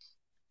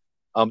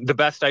the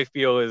best I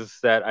feel is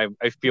that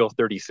I feel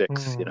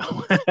 36.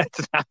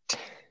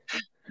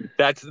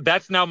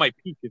 That's now my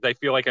peak. Is I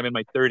feel like I'm in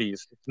my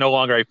 30s. It's no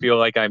longer I feel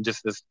like I'm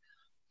just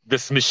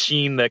this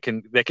machine that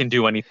can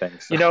do anything.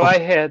 So. I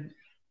had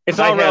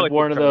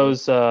one of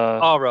those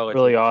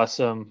really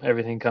awesome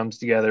Everything Comes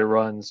Together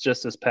runs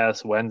just this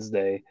past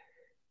Wednesday.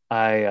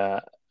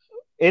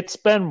 It's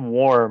been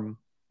warm.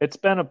 It's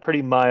been a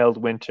pretty mild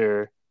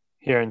winter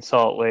here in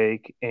Salt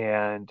Lake,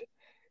 and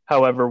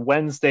however,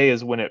 Wednesday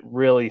is when it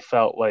really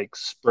felt like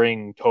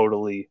spring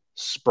totally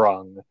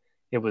sprung.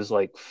 It was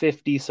like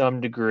 50 some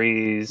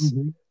degrees,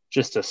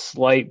 just a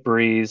slight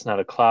breeze, not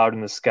a cloud in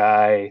the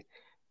sky.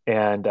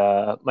 And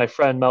my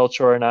friend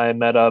Melchor and I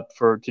met up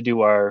to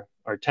do our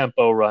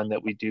tempo run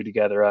that we do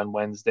together on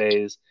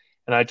Wednesdays.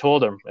 And I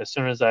told him, as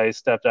soon as I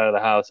stepped out of the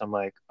house, I'm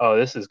like, oh,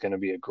 this is going to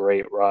be a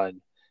great run.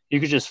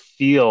 You could just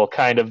feel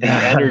kind of the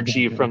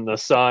energy from the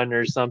sun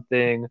or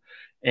something.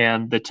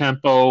 And the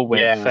tempo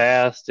went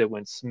fast, it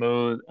went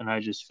smooth, and I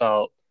just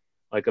felt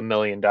like $1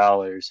 million.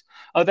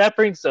 Oh, that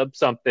brings up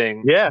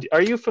something. Yeah.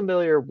 Are you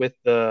familiar with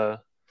the,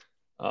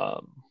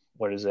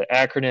 what is it,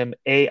 acronym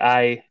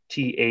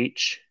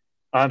AITH?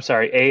 I'm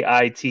sorry,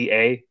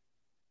 AITA?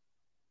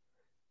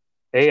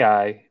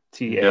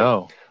 AITA.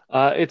 No.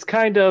 It's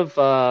kind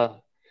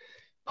of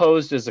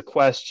posed as a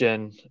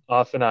question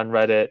often on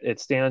Reddit.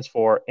 It stands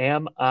for,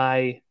 am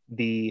I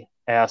the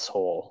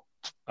asshole?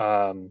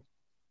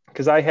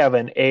 Because I have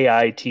an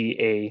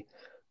AITA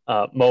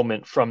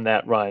moment from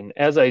that run.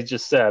 As I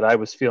just said, I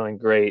was feeling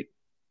great.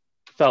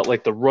 Felt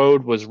like the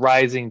road was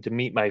rising to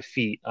meet my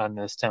feet on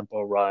this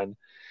tempo run.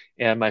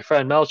 And my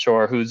friend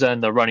Melchor, who's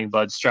in the Running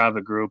Bud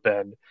Strava group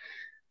and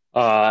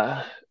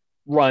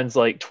runs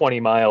like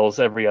 20 miles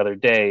every other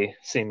day,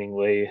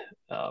 seemingly,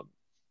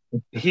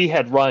 he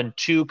had run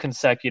 2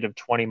 consecutive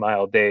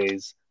 20-mile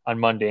days on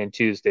Monday and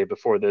Tuesday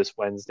before this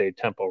Wednesday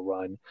tempo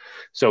run.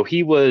 So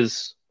he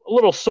was a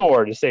little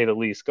sore, to say the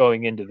least,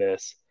 going into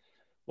this.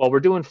 Well, we're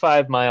doing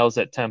 5 miles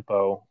at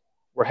tempo.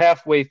 We're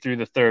halfway through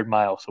the 3rd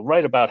mile, so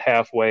right about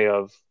halfway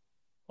of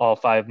all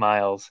 5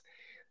 miles.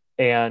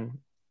 And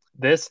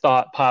this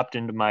thought popped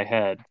into my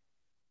head.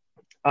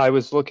 I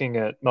was looking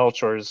at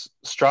Melchor's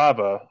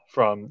Strava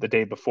from the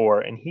day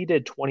before, and he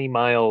did 20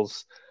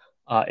 miles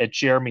at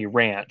Jeremy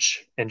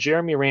Ranch. And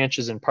Jeremy Ranch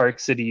is in Park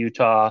City,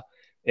 Utah.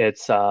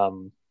 It's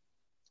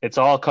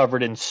all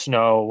covered in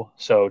snow,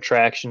 so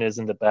traction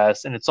isn't the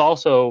best. And it's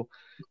also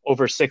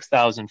over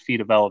 6,000 feet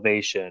of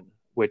elevation,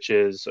 which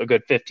is a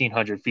good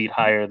 1,500 feet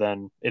higher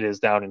than it is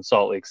down in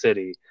Salt Lake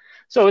City.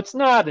 So it's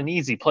not an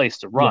easy place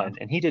to run.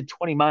 And he did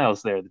 20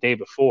 miles there the day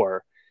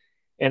before.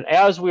 And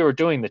as we were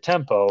doing the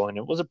tempo, and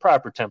it was a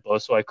proper tempo,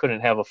 so I couldn't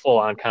have a full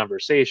on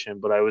conversation,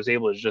 but I was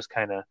able to just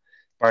kind of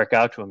bark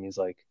out to him. He's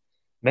like,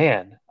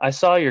 "Man, I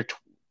saw your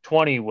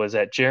 20 was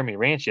at Jeremy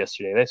Ranch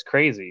yesterday. That's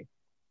crazy."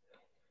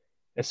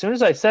 As soon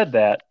as I said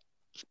that,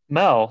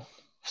 Mel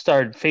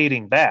started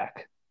fading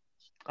back.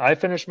 I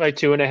finished my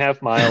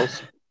 2.5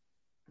 miles,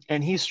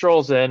 and he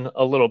strolls in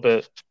a little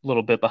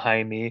bit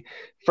behind me.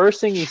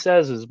 First thing he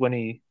says is when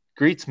he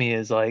greets me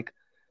is like,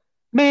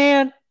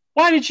 "Man,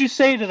 why did you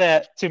say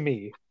that to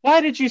me? Why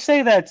did you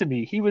say that to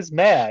me?" He was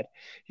mad.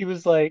 He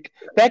was like,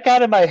 that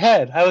got in my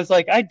head. I was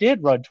like, I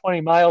did run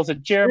 20 miles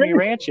at Jeremy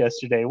Ranch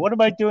yesterday. What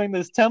am I doing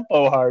this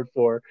tempo hard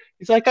for?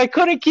 He's like, I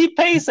couldn't keep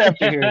pace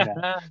after hearing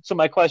that. So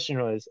my question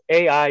was,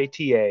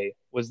 AITA,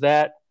 was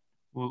I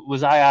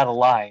out of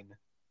line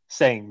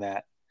saying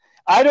that?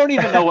 I don't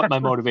even know what my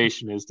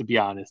motivation is, to be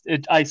honest.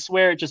 I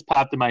swear it just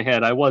popped in my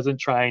head. I wasn't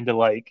trying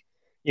to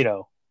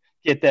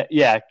get that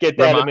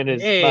him in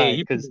his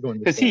mind,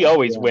 because he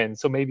always wins.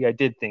 So maybe I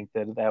did think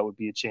that would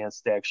be a chance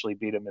to actually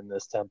beat him in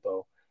this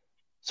tempo.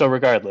 So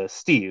regardless,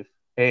 Steve,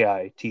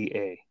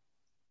 AITA.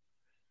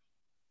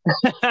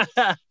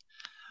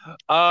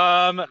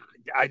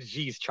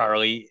 Geez,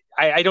 Charlie,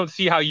 I don't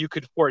see how you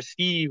could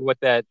foresee what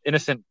that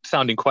innocent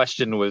sounding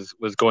question was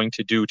going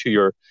to do to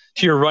your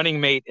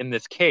running mate in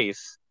this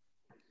case.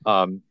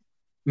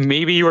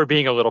 Maybe you were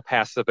being a little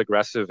passive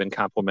aggressive and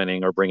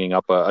complimenting or bringing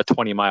up a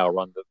 20-mile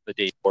run the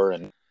day before,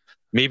 and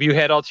maybe you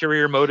had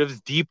ulterior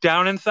motives deep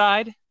down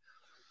inside.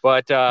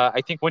 But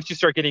I think once you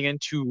start getting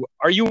into,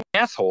 are you an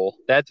asshole?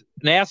 An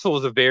asshole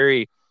is a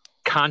very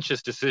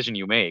conscious decision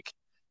you make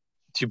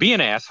to be an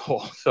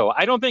asshole. So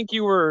I don't think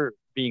you were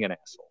being an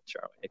asshole,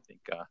 Charlie. I think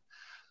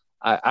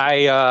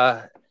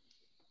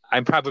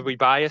I'm probably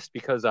biased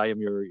because I am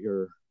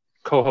your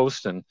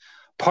co-host and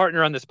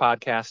partner on this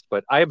podcast,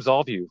 but I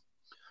absolve you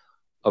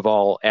of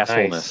all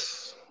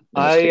assholeness.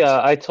 Nice.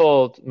 I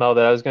told Mel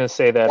that I was going to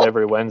say that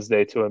every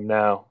Wednesday to him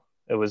now.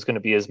 It was going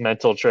to be his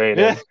mental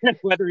training. I'm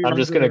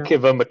just going to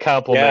give him a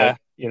compliment,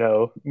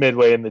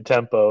 midway in the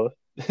tempo,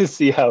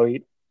 see how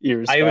he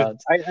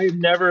responds. I've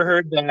never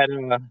heard that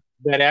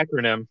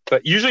acronym,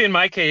 but usually in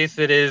my case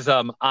it is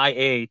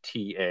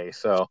IATA.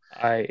 So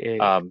IA.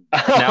 Now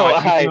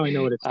I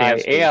know what it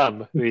stands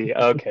for.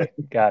 Okay,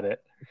 got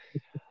it.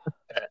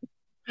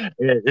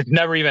 It's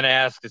never even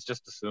asked; it's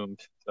just assumed.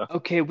 So.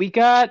 Okay, we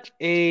got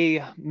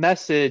a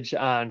message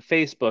on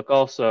Facebook.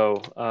 Also,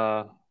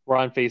 we're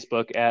on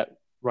Facebook at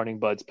Running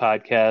Buds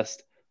Podcast,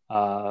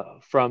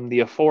 from the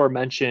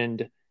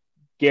aforementioned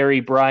Gary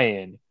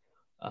Bryan.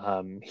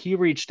 He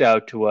reached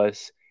out to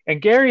us,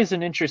 and Gary is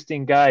an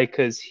interesting guy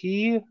because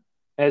he,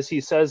 as he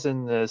says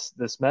in this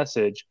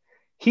message,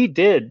 he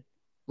did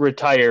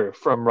retire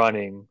from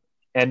running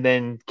and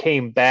then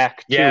came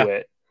back to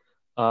it.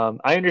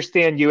 I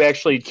understand you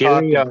actually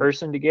talked in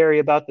person to Gary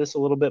about this a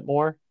little bit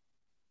more.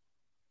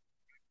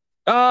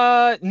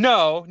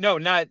 No,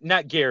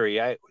 not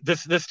Gary.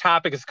 This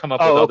topic has come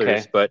up with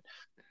others, but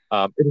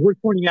it's worth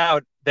pointing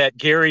out that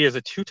Gary is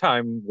a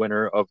 2-time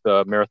winner of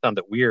the marathon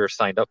that we are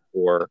signed up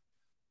for.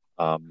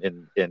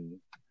 In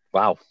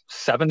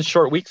 7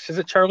 short weeks, is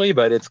it, Charlie?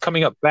 But it's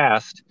coming up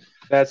fast.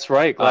 That's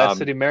right, Glass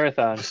City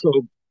Marathon.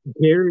 So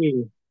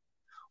Gary,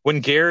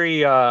 when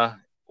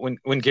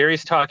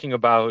Gary's talking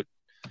about,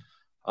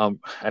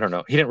 I don't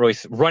know, he didn't really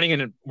running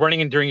in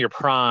during your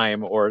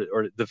prime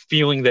or the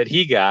feeling that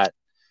he got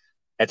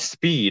at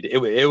speed.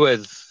 It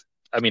was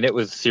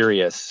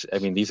serious. I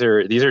mean, these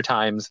are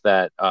times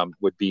that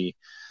would be,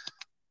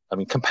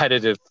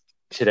 competitive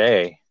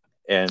today,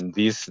 and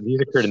these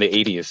occurred in the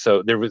 80s.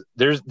 So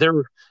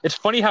it's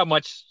funny how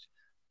much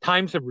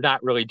times have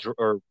not really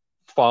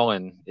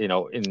fallen,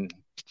 in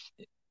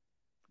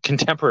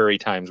contemporary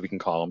times, we can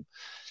call them,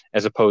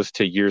 as opposed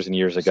to years and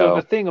years ago.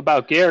 So the thing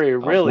about Gary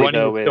really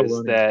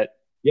is that,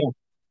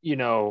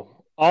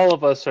 all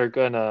of us are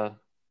gonna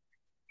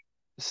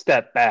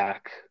step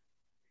back,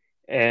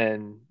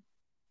 and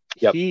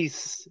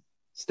he's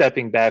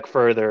stepping back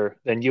further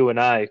than you and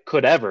I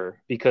could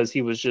ever, because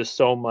he was just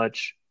so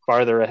much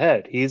farther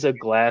ahead. He's a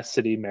Glass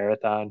City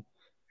Marathon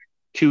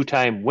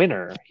 2-time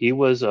winner. He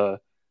was a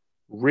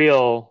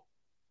real,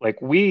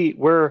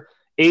 we're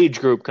age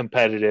group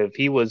competitive.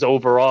 He was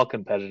overall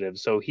competitive.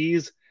 So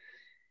he's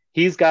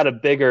got a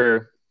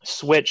bigger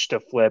switch to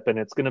flip, and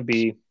it's going to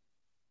be,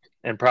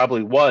 and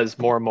probably was,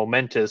 more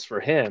momentous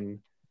for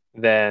him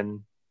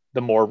than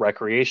the more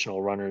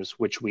recreational runners,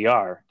 which we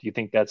are. Do you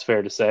think that's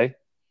fair to say?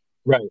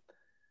 Right.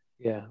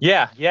 Yeah.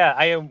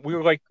 We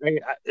were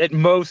at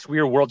most, we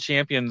were world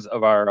champions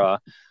of our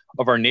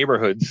of our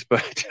neighborhoods.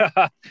 But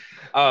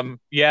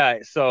yeah,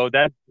 so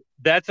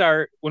that's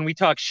our when we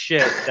talk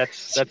shit,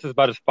 that's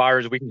about as far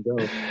as we can go.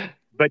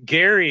 But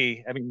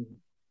Gary, I mean,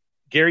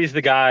 Gary's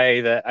the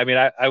guy that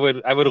I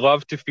would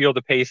love to feel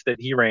the pace that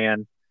he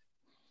ran,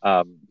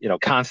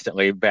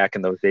 constantly back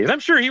in those days. I'm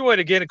sure he would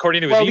again,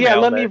 according to his email. Yeah,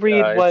 let me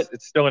read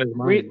it's still in his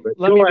mind. But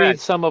let me read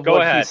some of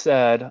what he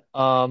said.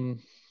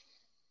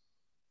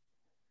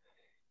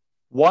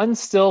 One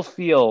still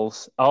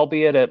feels,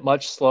 albeit at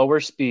much slower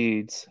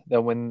speeds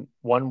than when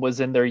one was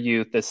in their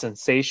youth, the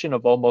sensation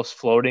of almost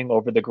floating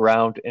over the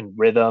ground in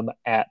rhythm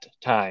at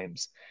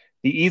times.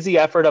 The easy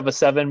effort of a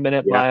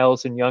 7-minute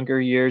miles in younger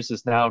years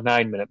is now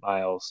 9-minute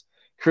miles.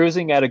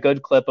 Cruising at a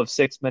good clip of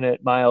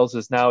 6-minute miles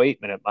is now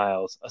 8-minute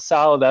miles. A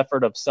solid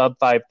effort of sub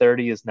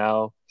 5:30 is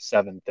now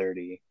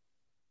 7:30.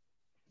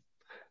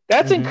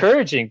 That's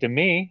encouraging to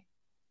me.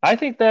 I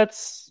think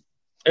that's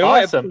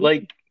awesome.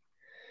 Like,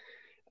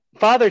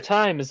 Father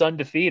Time is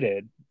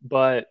undefeated,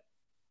 but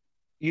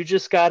you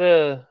just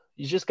gotta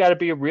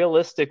be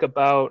realistic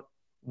about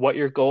what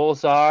your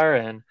goals are,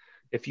 and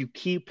if you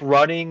keep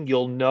running,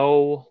 you'll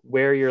know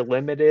where your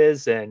limit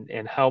is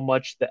and how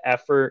much the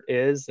effort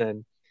is,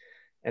 and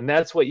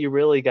that's what you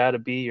really got to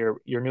be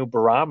your new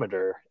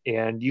barometer.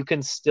 And you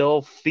can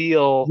still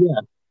feel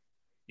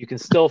you can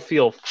still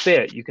feel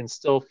fit, you can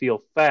still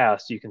feel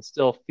fast, you can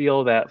still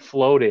feel that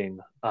floating,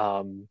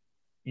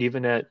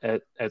 even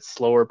at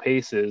slower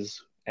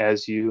paces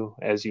as you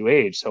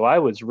age. So I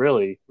was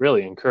really,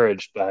 really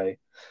encouraged by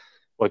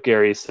what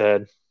Gary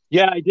said.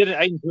 Yeah, I did.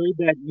 I enjoyed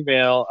that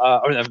email,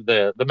 or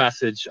the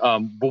message.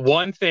 But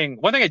one thing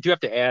I do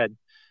have to add,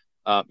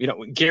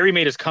 Gary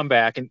made his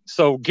comeback, and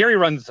so Gary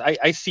runs.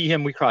 I see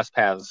him. We cross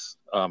paths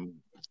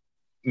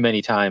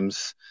many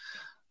times,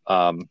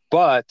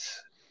 but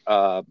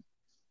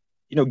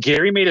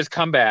Gary made his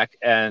comeback,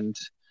 and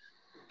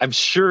I'm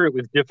sure it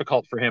was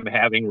difficult for him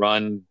having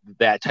run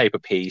that type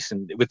of pace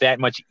and with that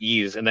much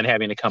ease, and then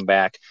having to come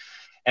back.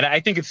 And I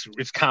think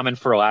it's common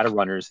for a lot of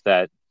runners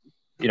that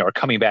are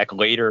coming back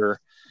later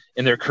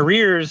in their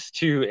careers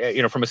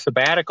to from a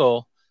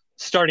sabbatical,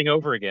 starting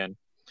over again.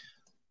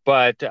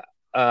 But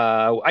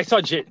I saw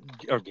Gary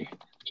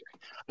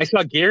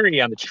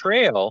on the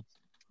trail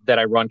that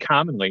I run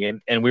commonly,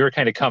 and we were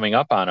kind of coming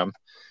up on him,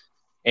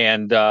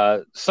 and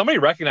somebody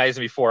recognized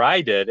him before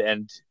I did,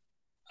 and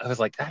I was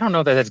like, I don't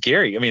know that that's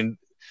Gary. I mean,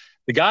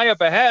 the guy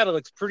up ahead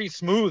looks pretty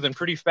smooth and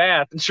pretty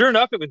fast, and sure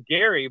enough, it was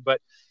Gary.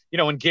 But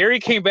when Gary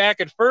came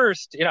back at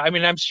first,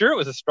 I'm sure it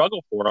was a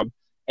struggle for him,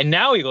 and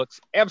now he looks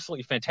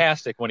absolutely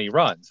fantastic when he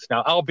runs.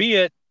 Now,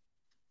 albeit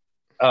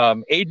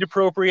age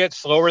appropriate,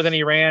 slower than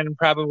he ran,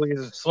 probably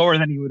slower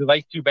than he would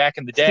like to back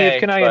in the day. Steve,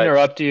 can I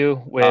interrupt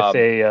you with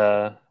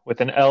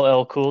with an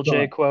LL Cool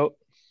J quote?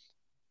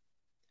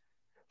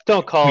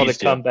 Don't call it a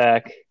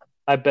comeback.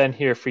 I've been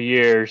here for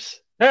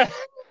years.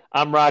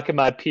 I'm rocking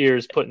my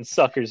peers, putting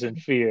suckers in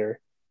fear.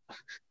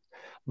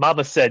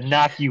 Mama said,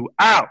 knock you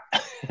out.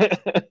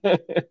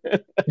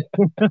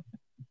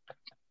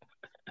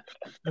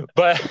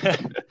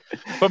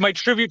 But my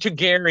tribute to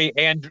Gary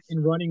and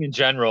in running in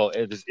general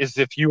is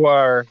if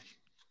you're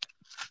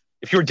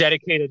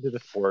dedicated to the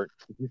sport,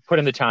 if you put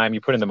in the time,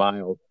 you put in the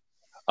miles.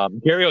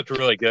 Gary looked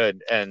really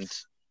good, and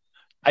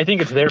I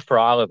think it's there for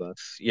all of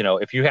us.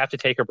 If you have to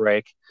take a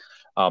break,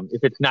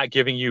 if it's not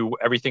giving you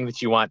everything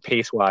that you want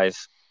pace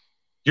wise,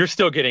 you're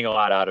still getting a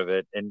lot out of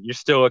it, and you're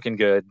still looking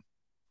good.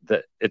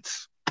 This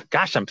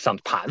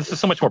is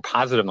so much more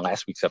positive than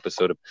last week's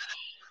episode of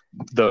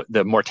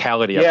the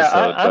mortality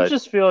episode. I'm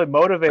just feeling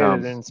motivated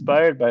and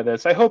inspired by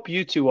this. I hope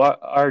you two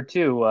are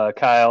too,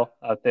 Kyle,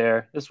 out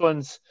there. This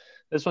one's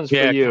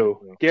for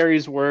you.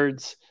 Gary's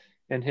words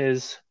and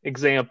his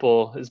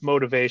example is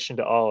motivation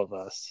to all of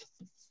us.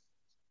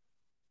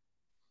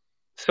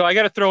 So I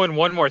got to throw in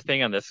one more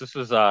thing on this. This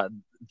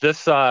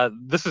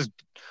is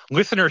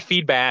listener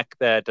feedback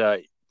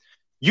that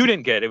you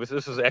didn't get.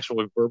 This was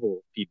actual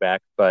verbal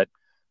feedback, but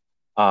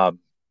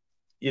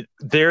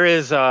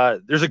there's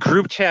a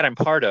group chat I'm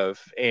part of,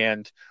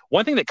 and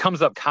one thing that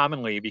comes up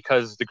commonly,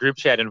 because the group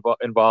chat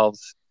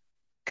involves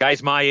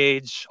guys my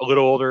age, a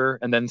little older,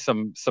 and then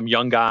some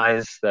young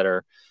guys that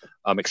are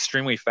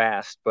extremely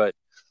fast. But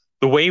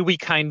the way we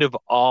kind of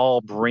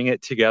all bring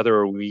it together,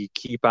 or we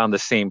keep on the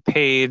same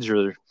page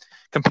or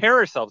compare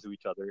ourselves to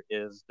each other,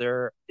 is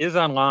there is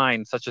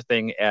online such a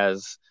thing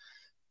as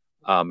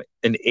an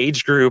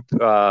age group.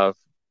 What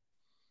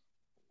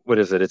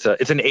is it? It's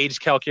an age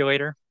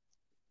calculator.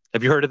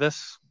 Have you heard of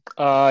this?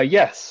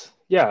 Yes.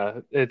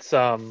 Yeah. It's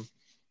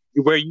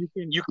where you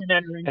can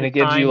enter in, and it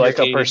gives you like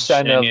a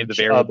percentage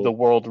of the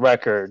world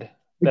record.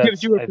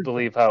 That's, I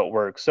believe, how it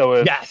works.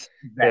 So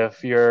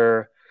if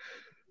you're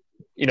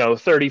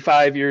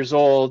 35 years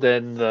old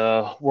and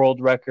the world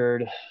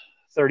record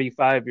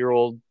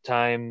 35-year-old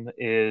time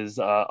is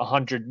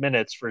 100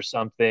 minutes for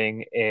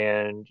something,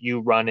 and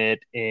you run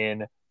it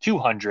in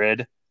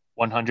 100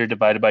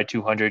 divided by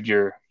 200,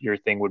 your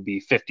thing would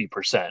be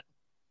 50%.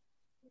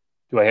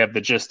 Do I have the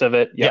gist of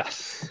it?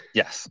 Yes.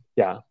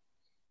 Yeah.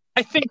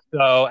 I think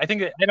so. I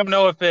don't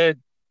know if it.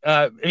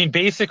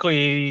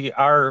 Basically,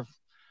 our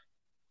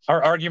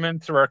our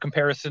arguments or our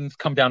comparisons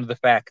come down to the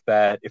fact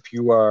that if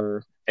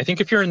you're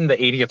in the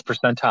 80th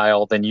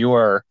percentile, then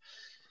you're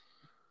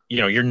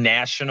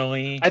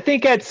nationally. I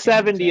think at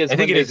 70 is when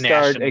they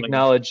start nationally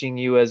acknowledging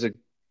you as a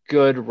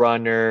good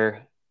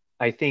runner.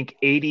 I think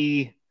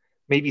 80,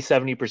 maybe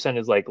 70%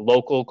 is like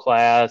local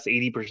class,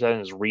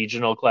 80% is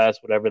regional class,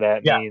 whatever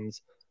that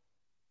means.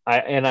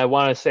 I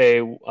want to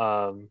say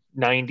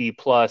 90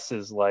 plus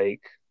is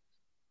like,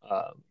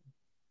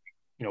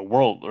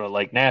 world or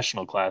like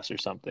national class or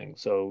something.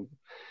 So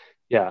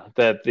yeah,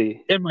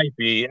 it might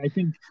be. I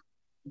think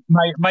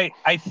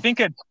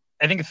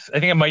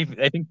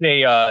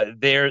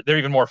they're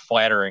even more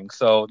flattering.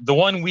 So the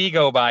one we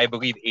go by, I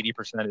believe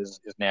 80% is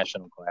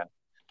national class.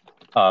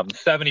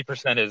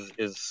 70%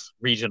 is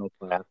regional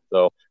class.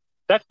 So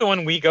that's the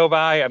one we go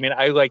by. I mean,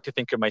 I like to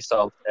think of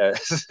myself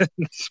as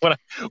when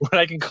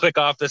I can click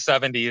off the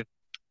 70s,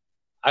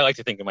 I like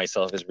to think of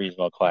myself as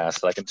regional class,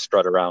 so I can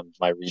strut around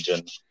my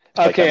region.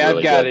 Okay, like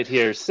I've got it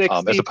here.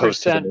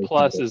 60%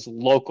 plus is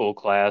local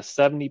class,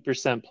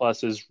 70%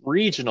 plus is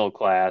regional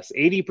class,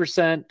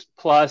 80%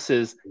 plus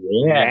is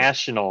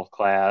national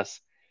class,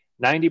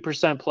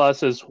 90%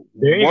 plus is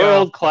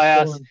world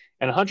class,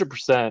 and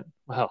 100%,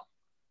 well,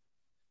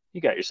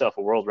 you got yourself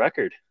a world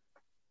record.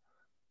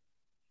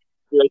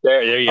 Right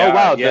there you are. Oh,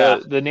 wow.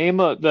 Yeah. The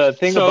name of the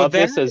thing above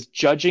this says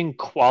judging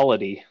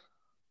quality.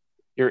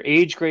 Your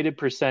age-graded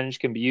percentage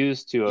can be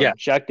used to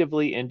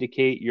objectively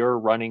indicate your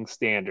running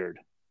standard.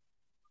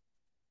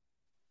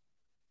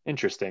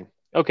 Interesting.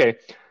 Okay.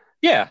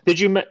 Yeah. It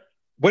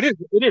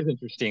is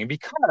interesting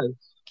because,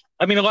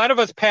 I mean, a lot of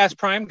us past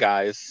prime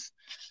guys,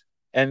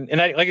 and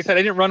I, like I said,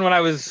 I didn't run when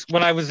I was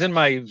in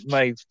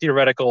my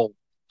theoretical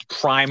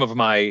prime of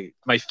my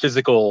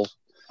physical.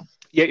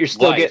 Yet you're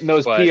still getting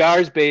those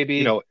PRs,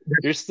 baby.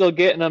 You're still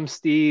getting them,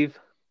 Steve.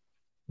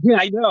 Yeah,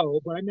 I know,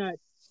 but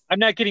I'm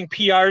not getting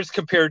PRs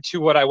compared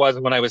to what I was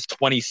when I was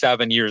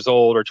 27 years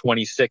old or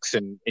 26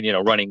 and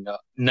running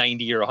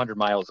 90 or 100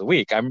 miles a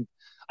week. I'm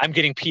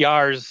getting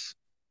PRs,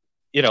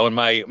 in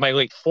my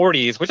late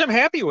 40s, which I'm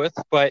happy with.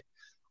 But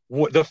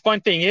the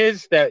fun thing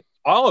is that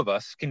all of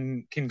us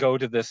can go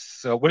to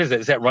this. What is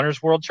it? Is that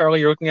Runner's World, Charlie,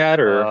 you're looking at?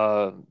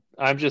 Or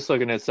I'm just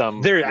looking at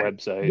some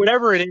website.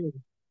 Whatever it is.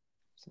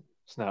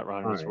 It's not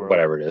Runner's World.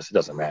 Whatever it is. It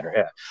doesn't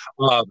matter.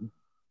 Yeah.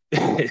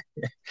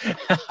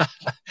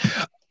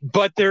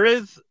 But there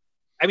is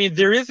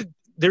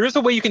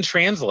a way you can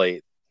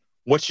translate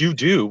what you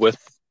do with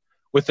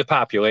the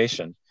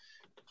population.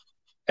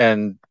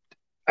 And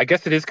I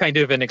guess it is kind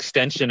of an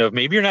extension of,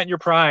 maybe you're not in your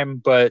prime,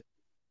 but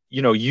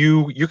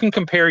you can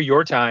compare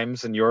your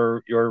times and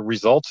your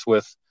results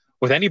with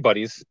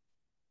anybody's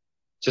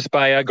just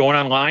by going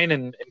online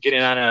and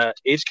getting on a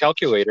age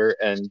calculator.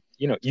 And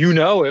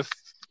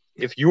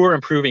if you are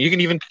improving, you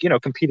can even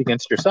compete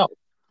against yourself.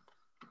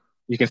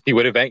 You can see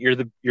what event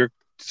you're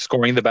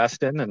scoring the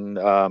best in, and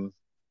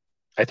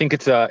I think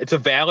it's a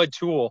valid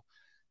tool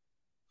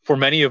for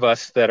many of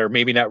us that are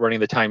maybe not running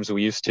the times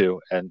we used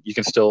to, and you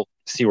can still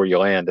see where you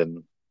land.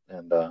 And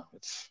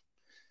it's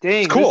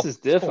cool. This is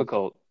difficult.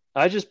 Cool.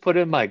 I just put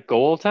in my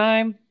goal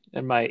time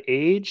and my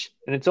age,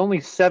 and it's only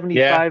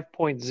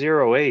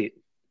 75.08.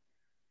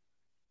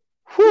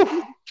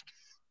 Whew.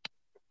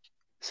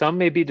 Some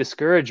may be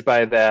discouraged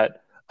by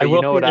that. But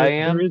you know what I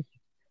am?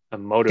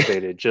 I'm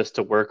motivated just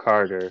to work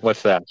harder.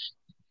 What's that?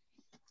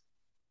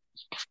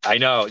 I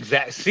know.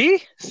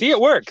 See, it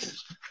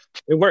works.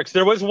 It works.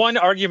 There was one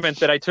argument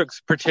that I took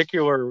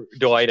particular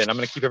delight in. I'm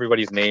going to keep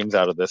everybody's names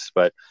out of this,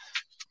 but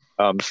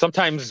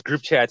sometimes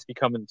group chats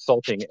become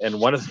insulting, and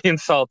one of the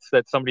insults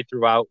that somebody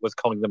threw out was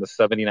calling them a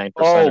 79%.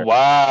 Oh,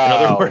 wow. In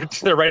other words,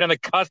 they're right on the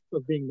cusp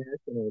of being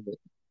national.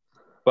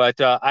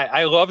 But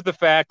I love the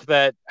fact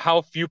that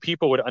how few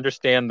people would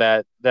understand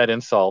that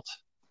insult,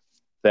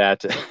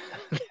 that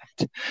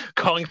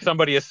calling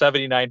somebody a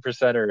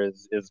 79%er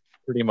is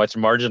pretty much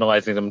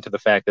marginalizing them to the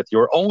fact that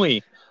you're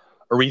only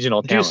a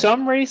regional talent. Do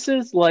some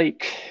races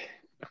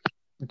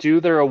do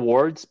their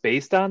awards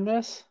based on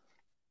this?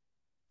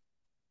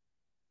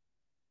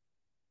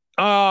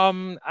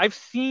 I've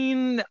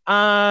seen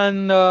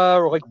on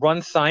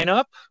run sign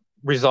up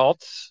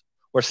results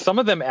where some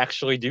of them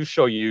actually do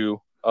show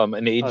you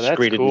an age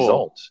graded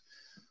result,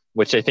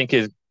 which I think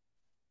is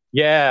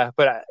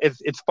but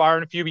it's far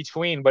and few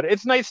between. But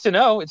it's nice to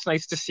know. It's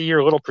nice to see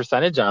your little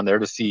percentage on there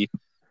to see,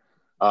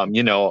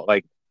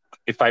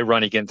 if I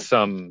run against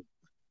some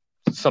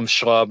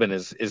schlub in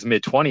his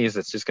mid 20s,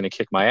 that's just going to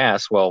kick my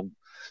ass. Well,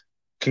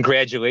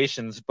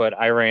 congratulations, but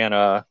I ran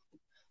a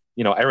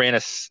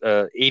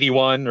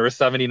 81 or a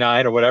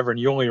 79 or whatever, and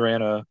you only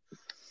ran a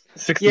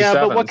 67. Yeah,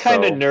 but what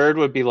kind of nerd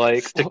would be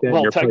like,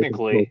 well,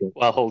 technically,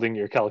 while holding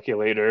your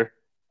calculator,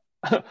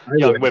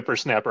 young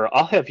whippersnapper,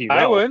 I'll have you know.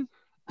 I would.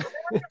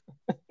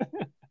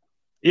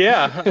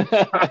 Yeah,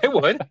 I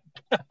would.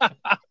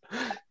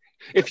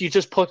 If you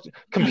just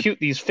compute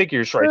these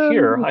figures right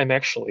here, I'm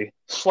actually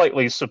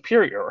slightly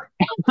superior.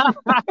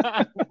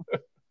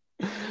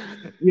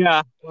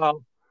 Yeah,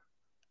 well.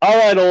 All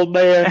right, old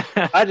man.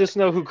 I just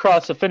know who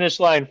crossed the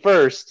finish line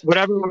first.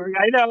 Whatever.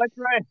 I know, that's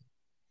right.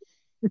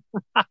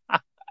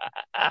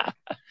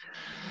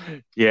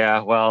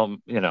 Yeah, well,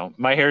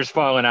 my hair's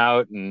falling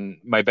out and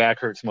my back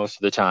hurts most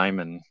of the time,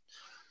 and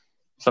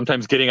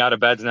sometimes getting out of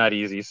bed's not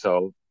easy.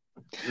 So,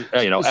 So,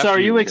 F are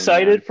you you, young man.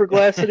 excited for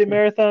Glass City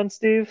Marathon,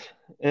 Steve?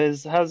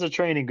 Is how's the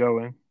training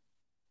going?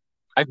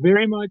 I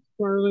very much,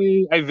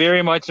 Charlie. I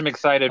very much am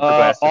excited for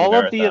Glass City All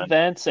of the Marathon.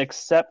 events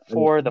except I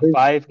mean, for the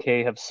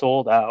 5K have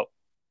sold out.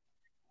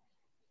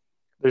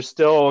 There's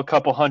still a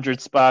couple hundred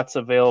spots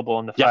available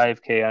in the yep.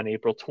 5K on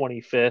April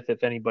 25th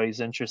if anybody's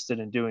interested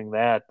in doing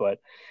that. But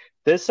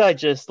this, I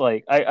just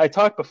like, I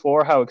talked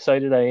before how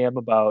excited I am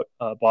about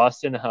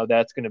Boston, how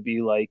that's going to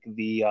be like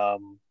the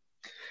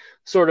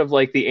sort of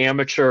like the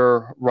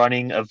amateur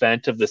running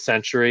event of the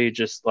century.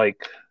 Just like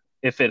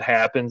if it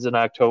happens in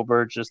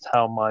October, just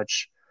how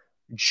much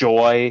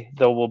joy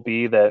there will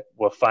be that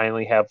we'll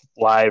finally have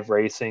live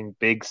racing,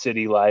 big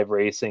city live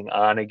racing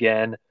on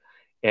again.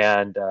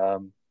 And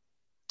but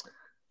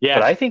Yeah.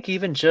 I think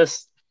even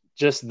just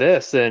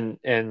this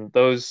and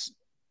those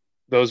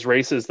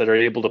races that are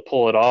able to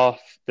pull it off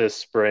this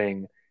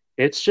spring,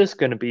 it's just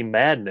going to be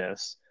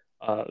madness.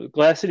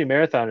 Glass City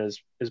Marathon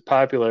is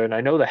popular, and I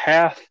know the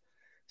half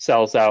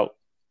sells out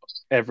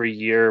every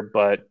year,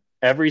 but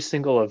every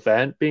single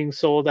event being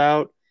sold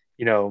out,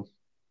 you know,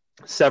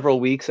 several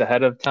weeks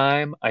ahead of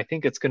time, I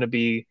think it's going to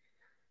be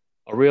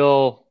a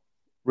real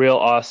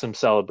awesome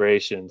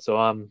celebration. So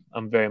I'm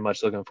very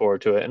much looking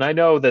forward to it. And I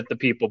know that the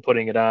people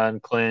putting it on,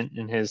 Clint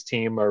and his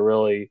team, are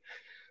really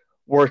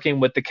working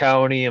with the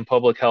county and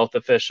public health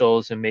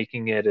officials and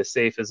making it as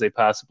safe as they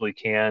possibly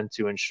can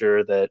to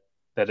ensure that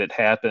it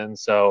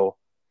happens. So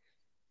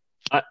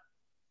I,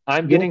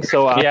 I'm Yep. getting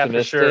so Yeah,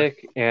 for sure.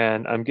 optimistic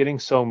and I'm getting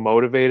so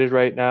motivated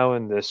right now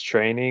in this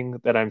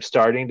training that I'm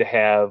starting to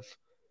have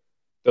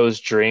those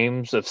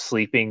dreams of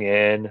sleeping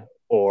in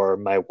or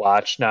my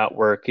watch not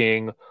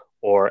working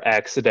or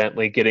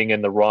accidentally getting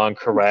in the wrong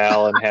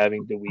corral and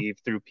having to weave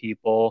through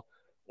people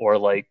or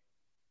like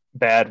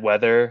bad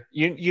weather.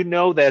 You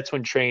know that's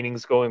when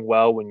training's going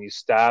well when you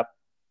start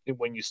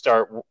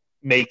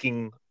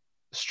making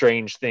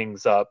strange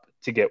things up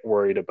to get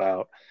worried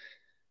about.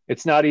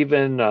 It's not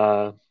even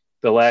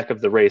the lack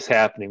of the race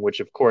happening,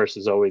 which of course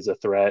is always a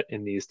threat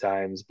in these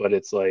times, but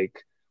it's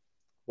like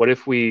what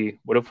if we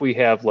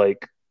have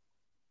like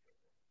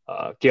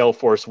gale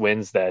force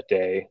winds that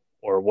day,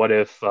 or what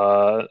if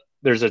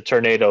there's a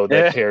tornado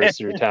that tears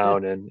through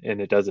town and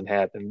it doesn't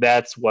happen?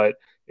 That's what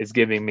is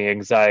giving me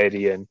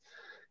anxiety and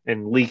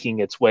leaking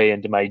its way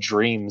into my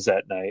dreams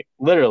at night.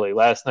 Literally,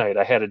 last night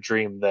I had a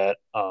dream that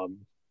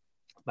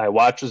my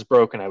watch was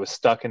broken. I was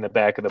stuck in the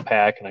back of the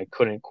pack and I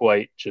couldn't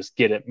quite just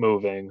get it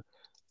moving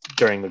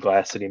during the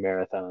Glass City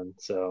Marathon.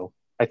 So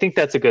I think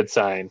that's a good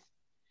sign.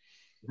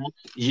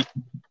 You,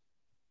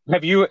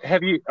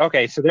 have you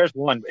okay, so there's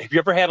one. Have you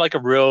ever had like a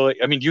real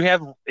do you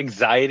have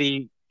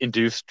anxiety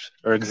induced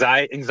or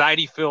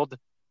anxiety filled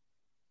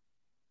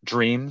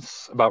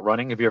dreams about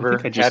running? Have you ever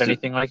had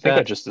anything I like think I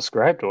that? just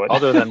described what.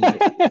 Other than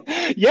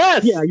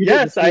Yes, Yeah, you did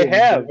yes, I before, but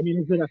have. I mean,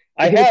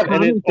 I is it a have, and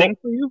common thing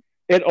for you?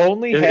 it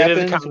only It is a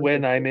happens common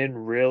when thing. I'm in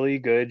really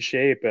good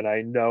shape and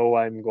I know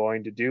I'm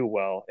going to do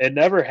well. It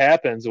never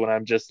happens when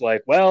I'm just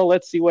like, well,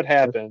 let's see what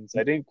happens.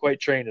 I didn't quite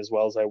train as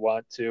well as I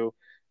want to.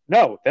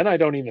 No, then I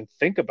don't even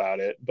think about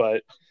it.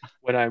 But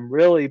when I'm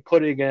really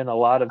putting in a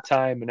lot of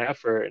time and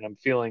effort and I'm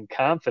feeling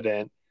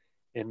confident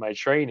in my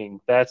training,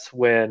 that's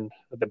when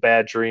the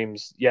bad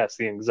dreams, yes,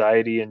 the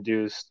anxiety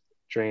induced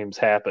dreams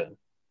happen.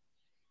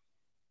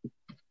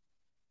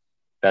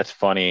 That's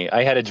funny.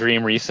 I had a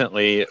dream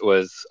recently. It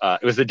was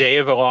the day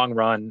of a long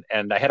run,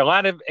 and I had a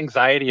lot of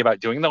anxiety about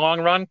doing the long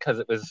run because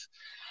it was.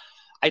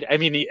 I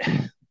mean,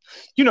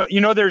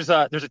 there's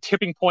a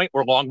tipping point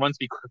where long runs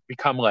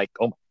become like,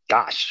 oh my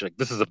gosh, like,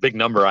 this is a big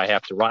number I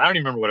have to run. I don't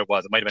even remember what it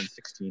was. It might have been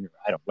 16 or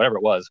I don't whatever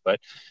it was. But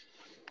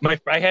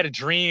I had a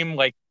dream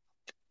like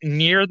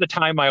near the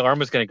time my alarm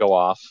was going to go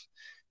off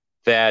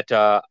that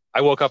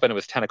I woke up and it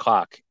was 10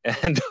 o'clock,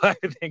 and I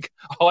think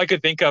all I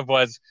could think of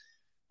was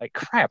like,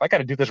 crap, I got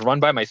to do this run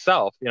by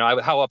myself.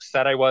 How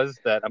upset I was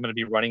that I'm going to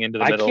be running into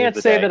the I middle of can't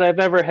the say day. that I've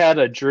ever had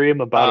a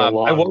dream about a I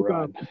long woke up.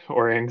 run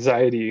or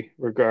anxiety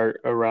regard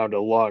around a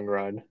long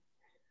run.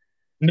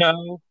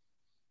 No,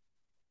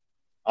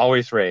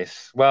 always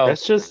race. Well,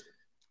 That's just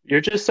you're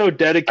just so I woke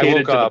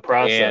dedicated to the up and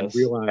process.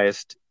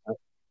 realized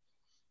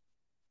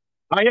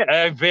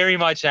I very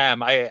much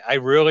am. I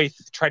really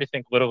try to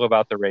think little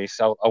about the race.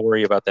 I'll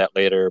worry about that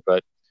later.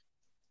 But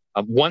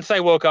once I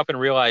woke up and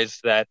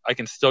realized that I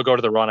can still go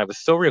to the run, I was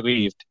so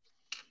relieved.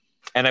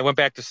 And I went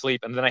back to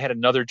sleep. And then I had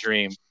another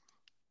dream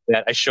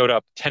that I showed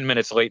up 10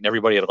 minutes late and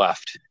everybody had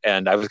left.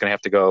 And I was going to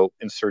have to go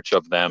in search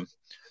of them.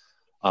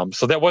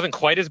 So that wasn't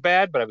quite as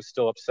bad, but I was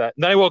still upset.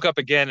 And then I woke up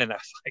again and I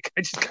was like,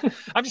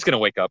 I'm just going to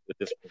wake up at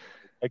this point.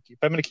 Like, if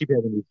I'm going to keep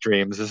having these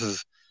dreams, this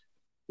is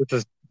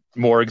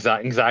more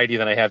anxiety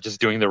than I have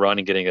just doing the run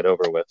and getting it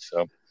over with.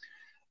 So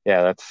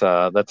yeah,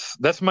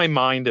 that's my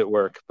mind at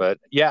work. But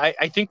yeah,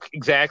 I think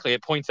exactly.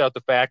 It points out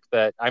the fact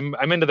that I'm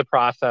into the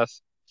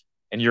process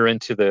and you're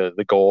into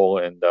the goal,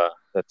 and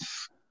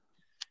that's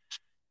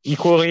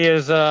equally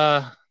as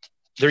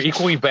they're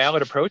equally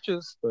valid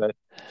approaches. But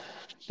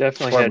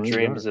Definitely had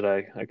dreams that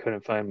I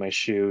couldn't find my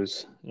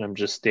shoes, and I'm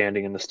just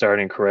standing in the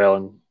starting corral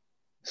in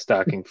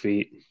stocking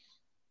feet.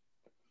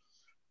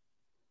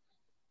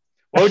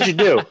 What would you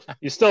do?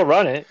 You still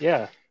run it,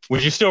 yeah.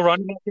 Would you still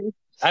run?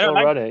 Still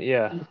run it,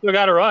 yeah. You still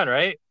got to run,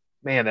 right?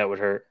 Man, that would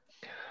hurt.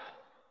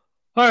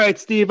 All right,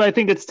 Steve, I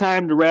think it's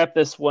time to wrap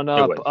this one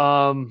up.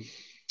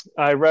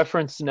 I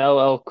referenced an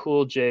LL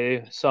Cool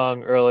J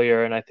song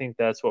earlier, and I think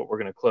that's what we're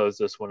going to close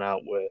this one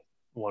out with.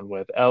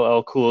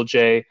 LL Cool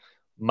J,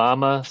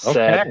 Mama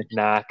Said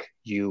Knock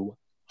You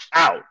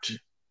Out.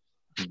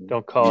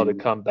 Don't call it a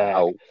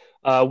comeback.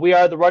 We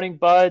are the Running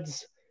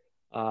Buds.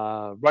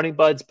 Running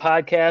Buds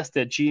Podcast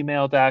at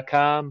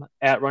gmail.com,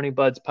 at Running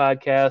Buds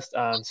Podcast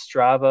on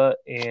Strava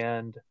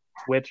and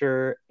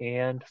Twitter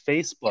and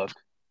Facebook.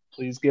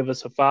 Please give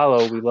us a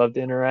follow. We love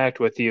to interact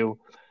with you.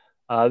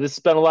 This has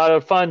been a lot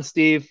of fun,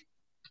 Steve.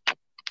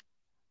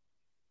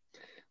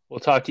 We'll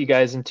talk to you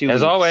guys in 2 weeks.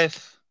 As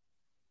always.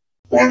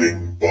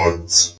 Running Buds.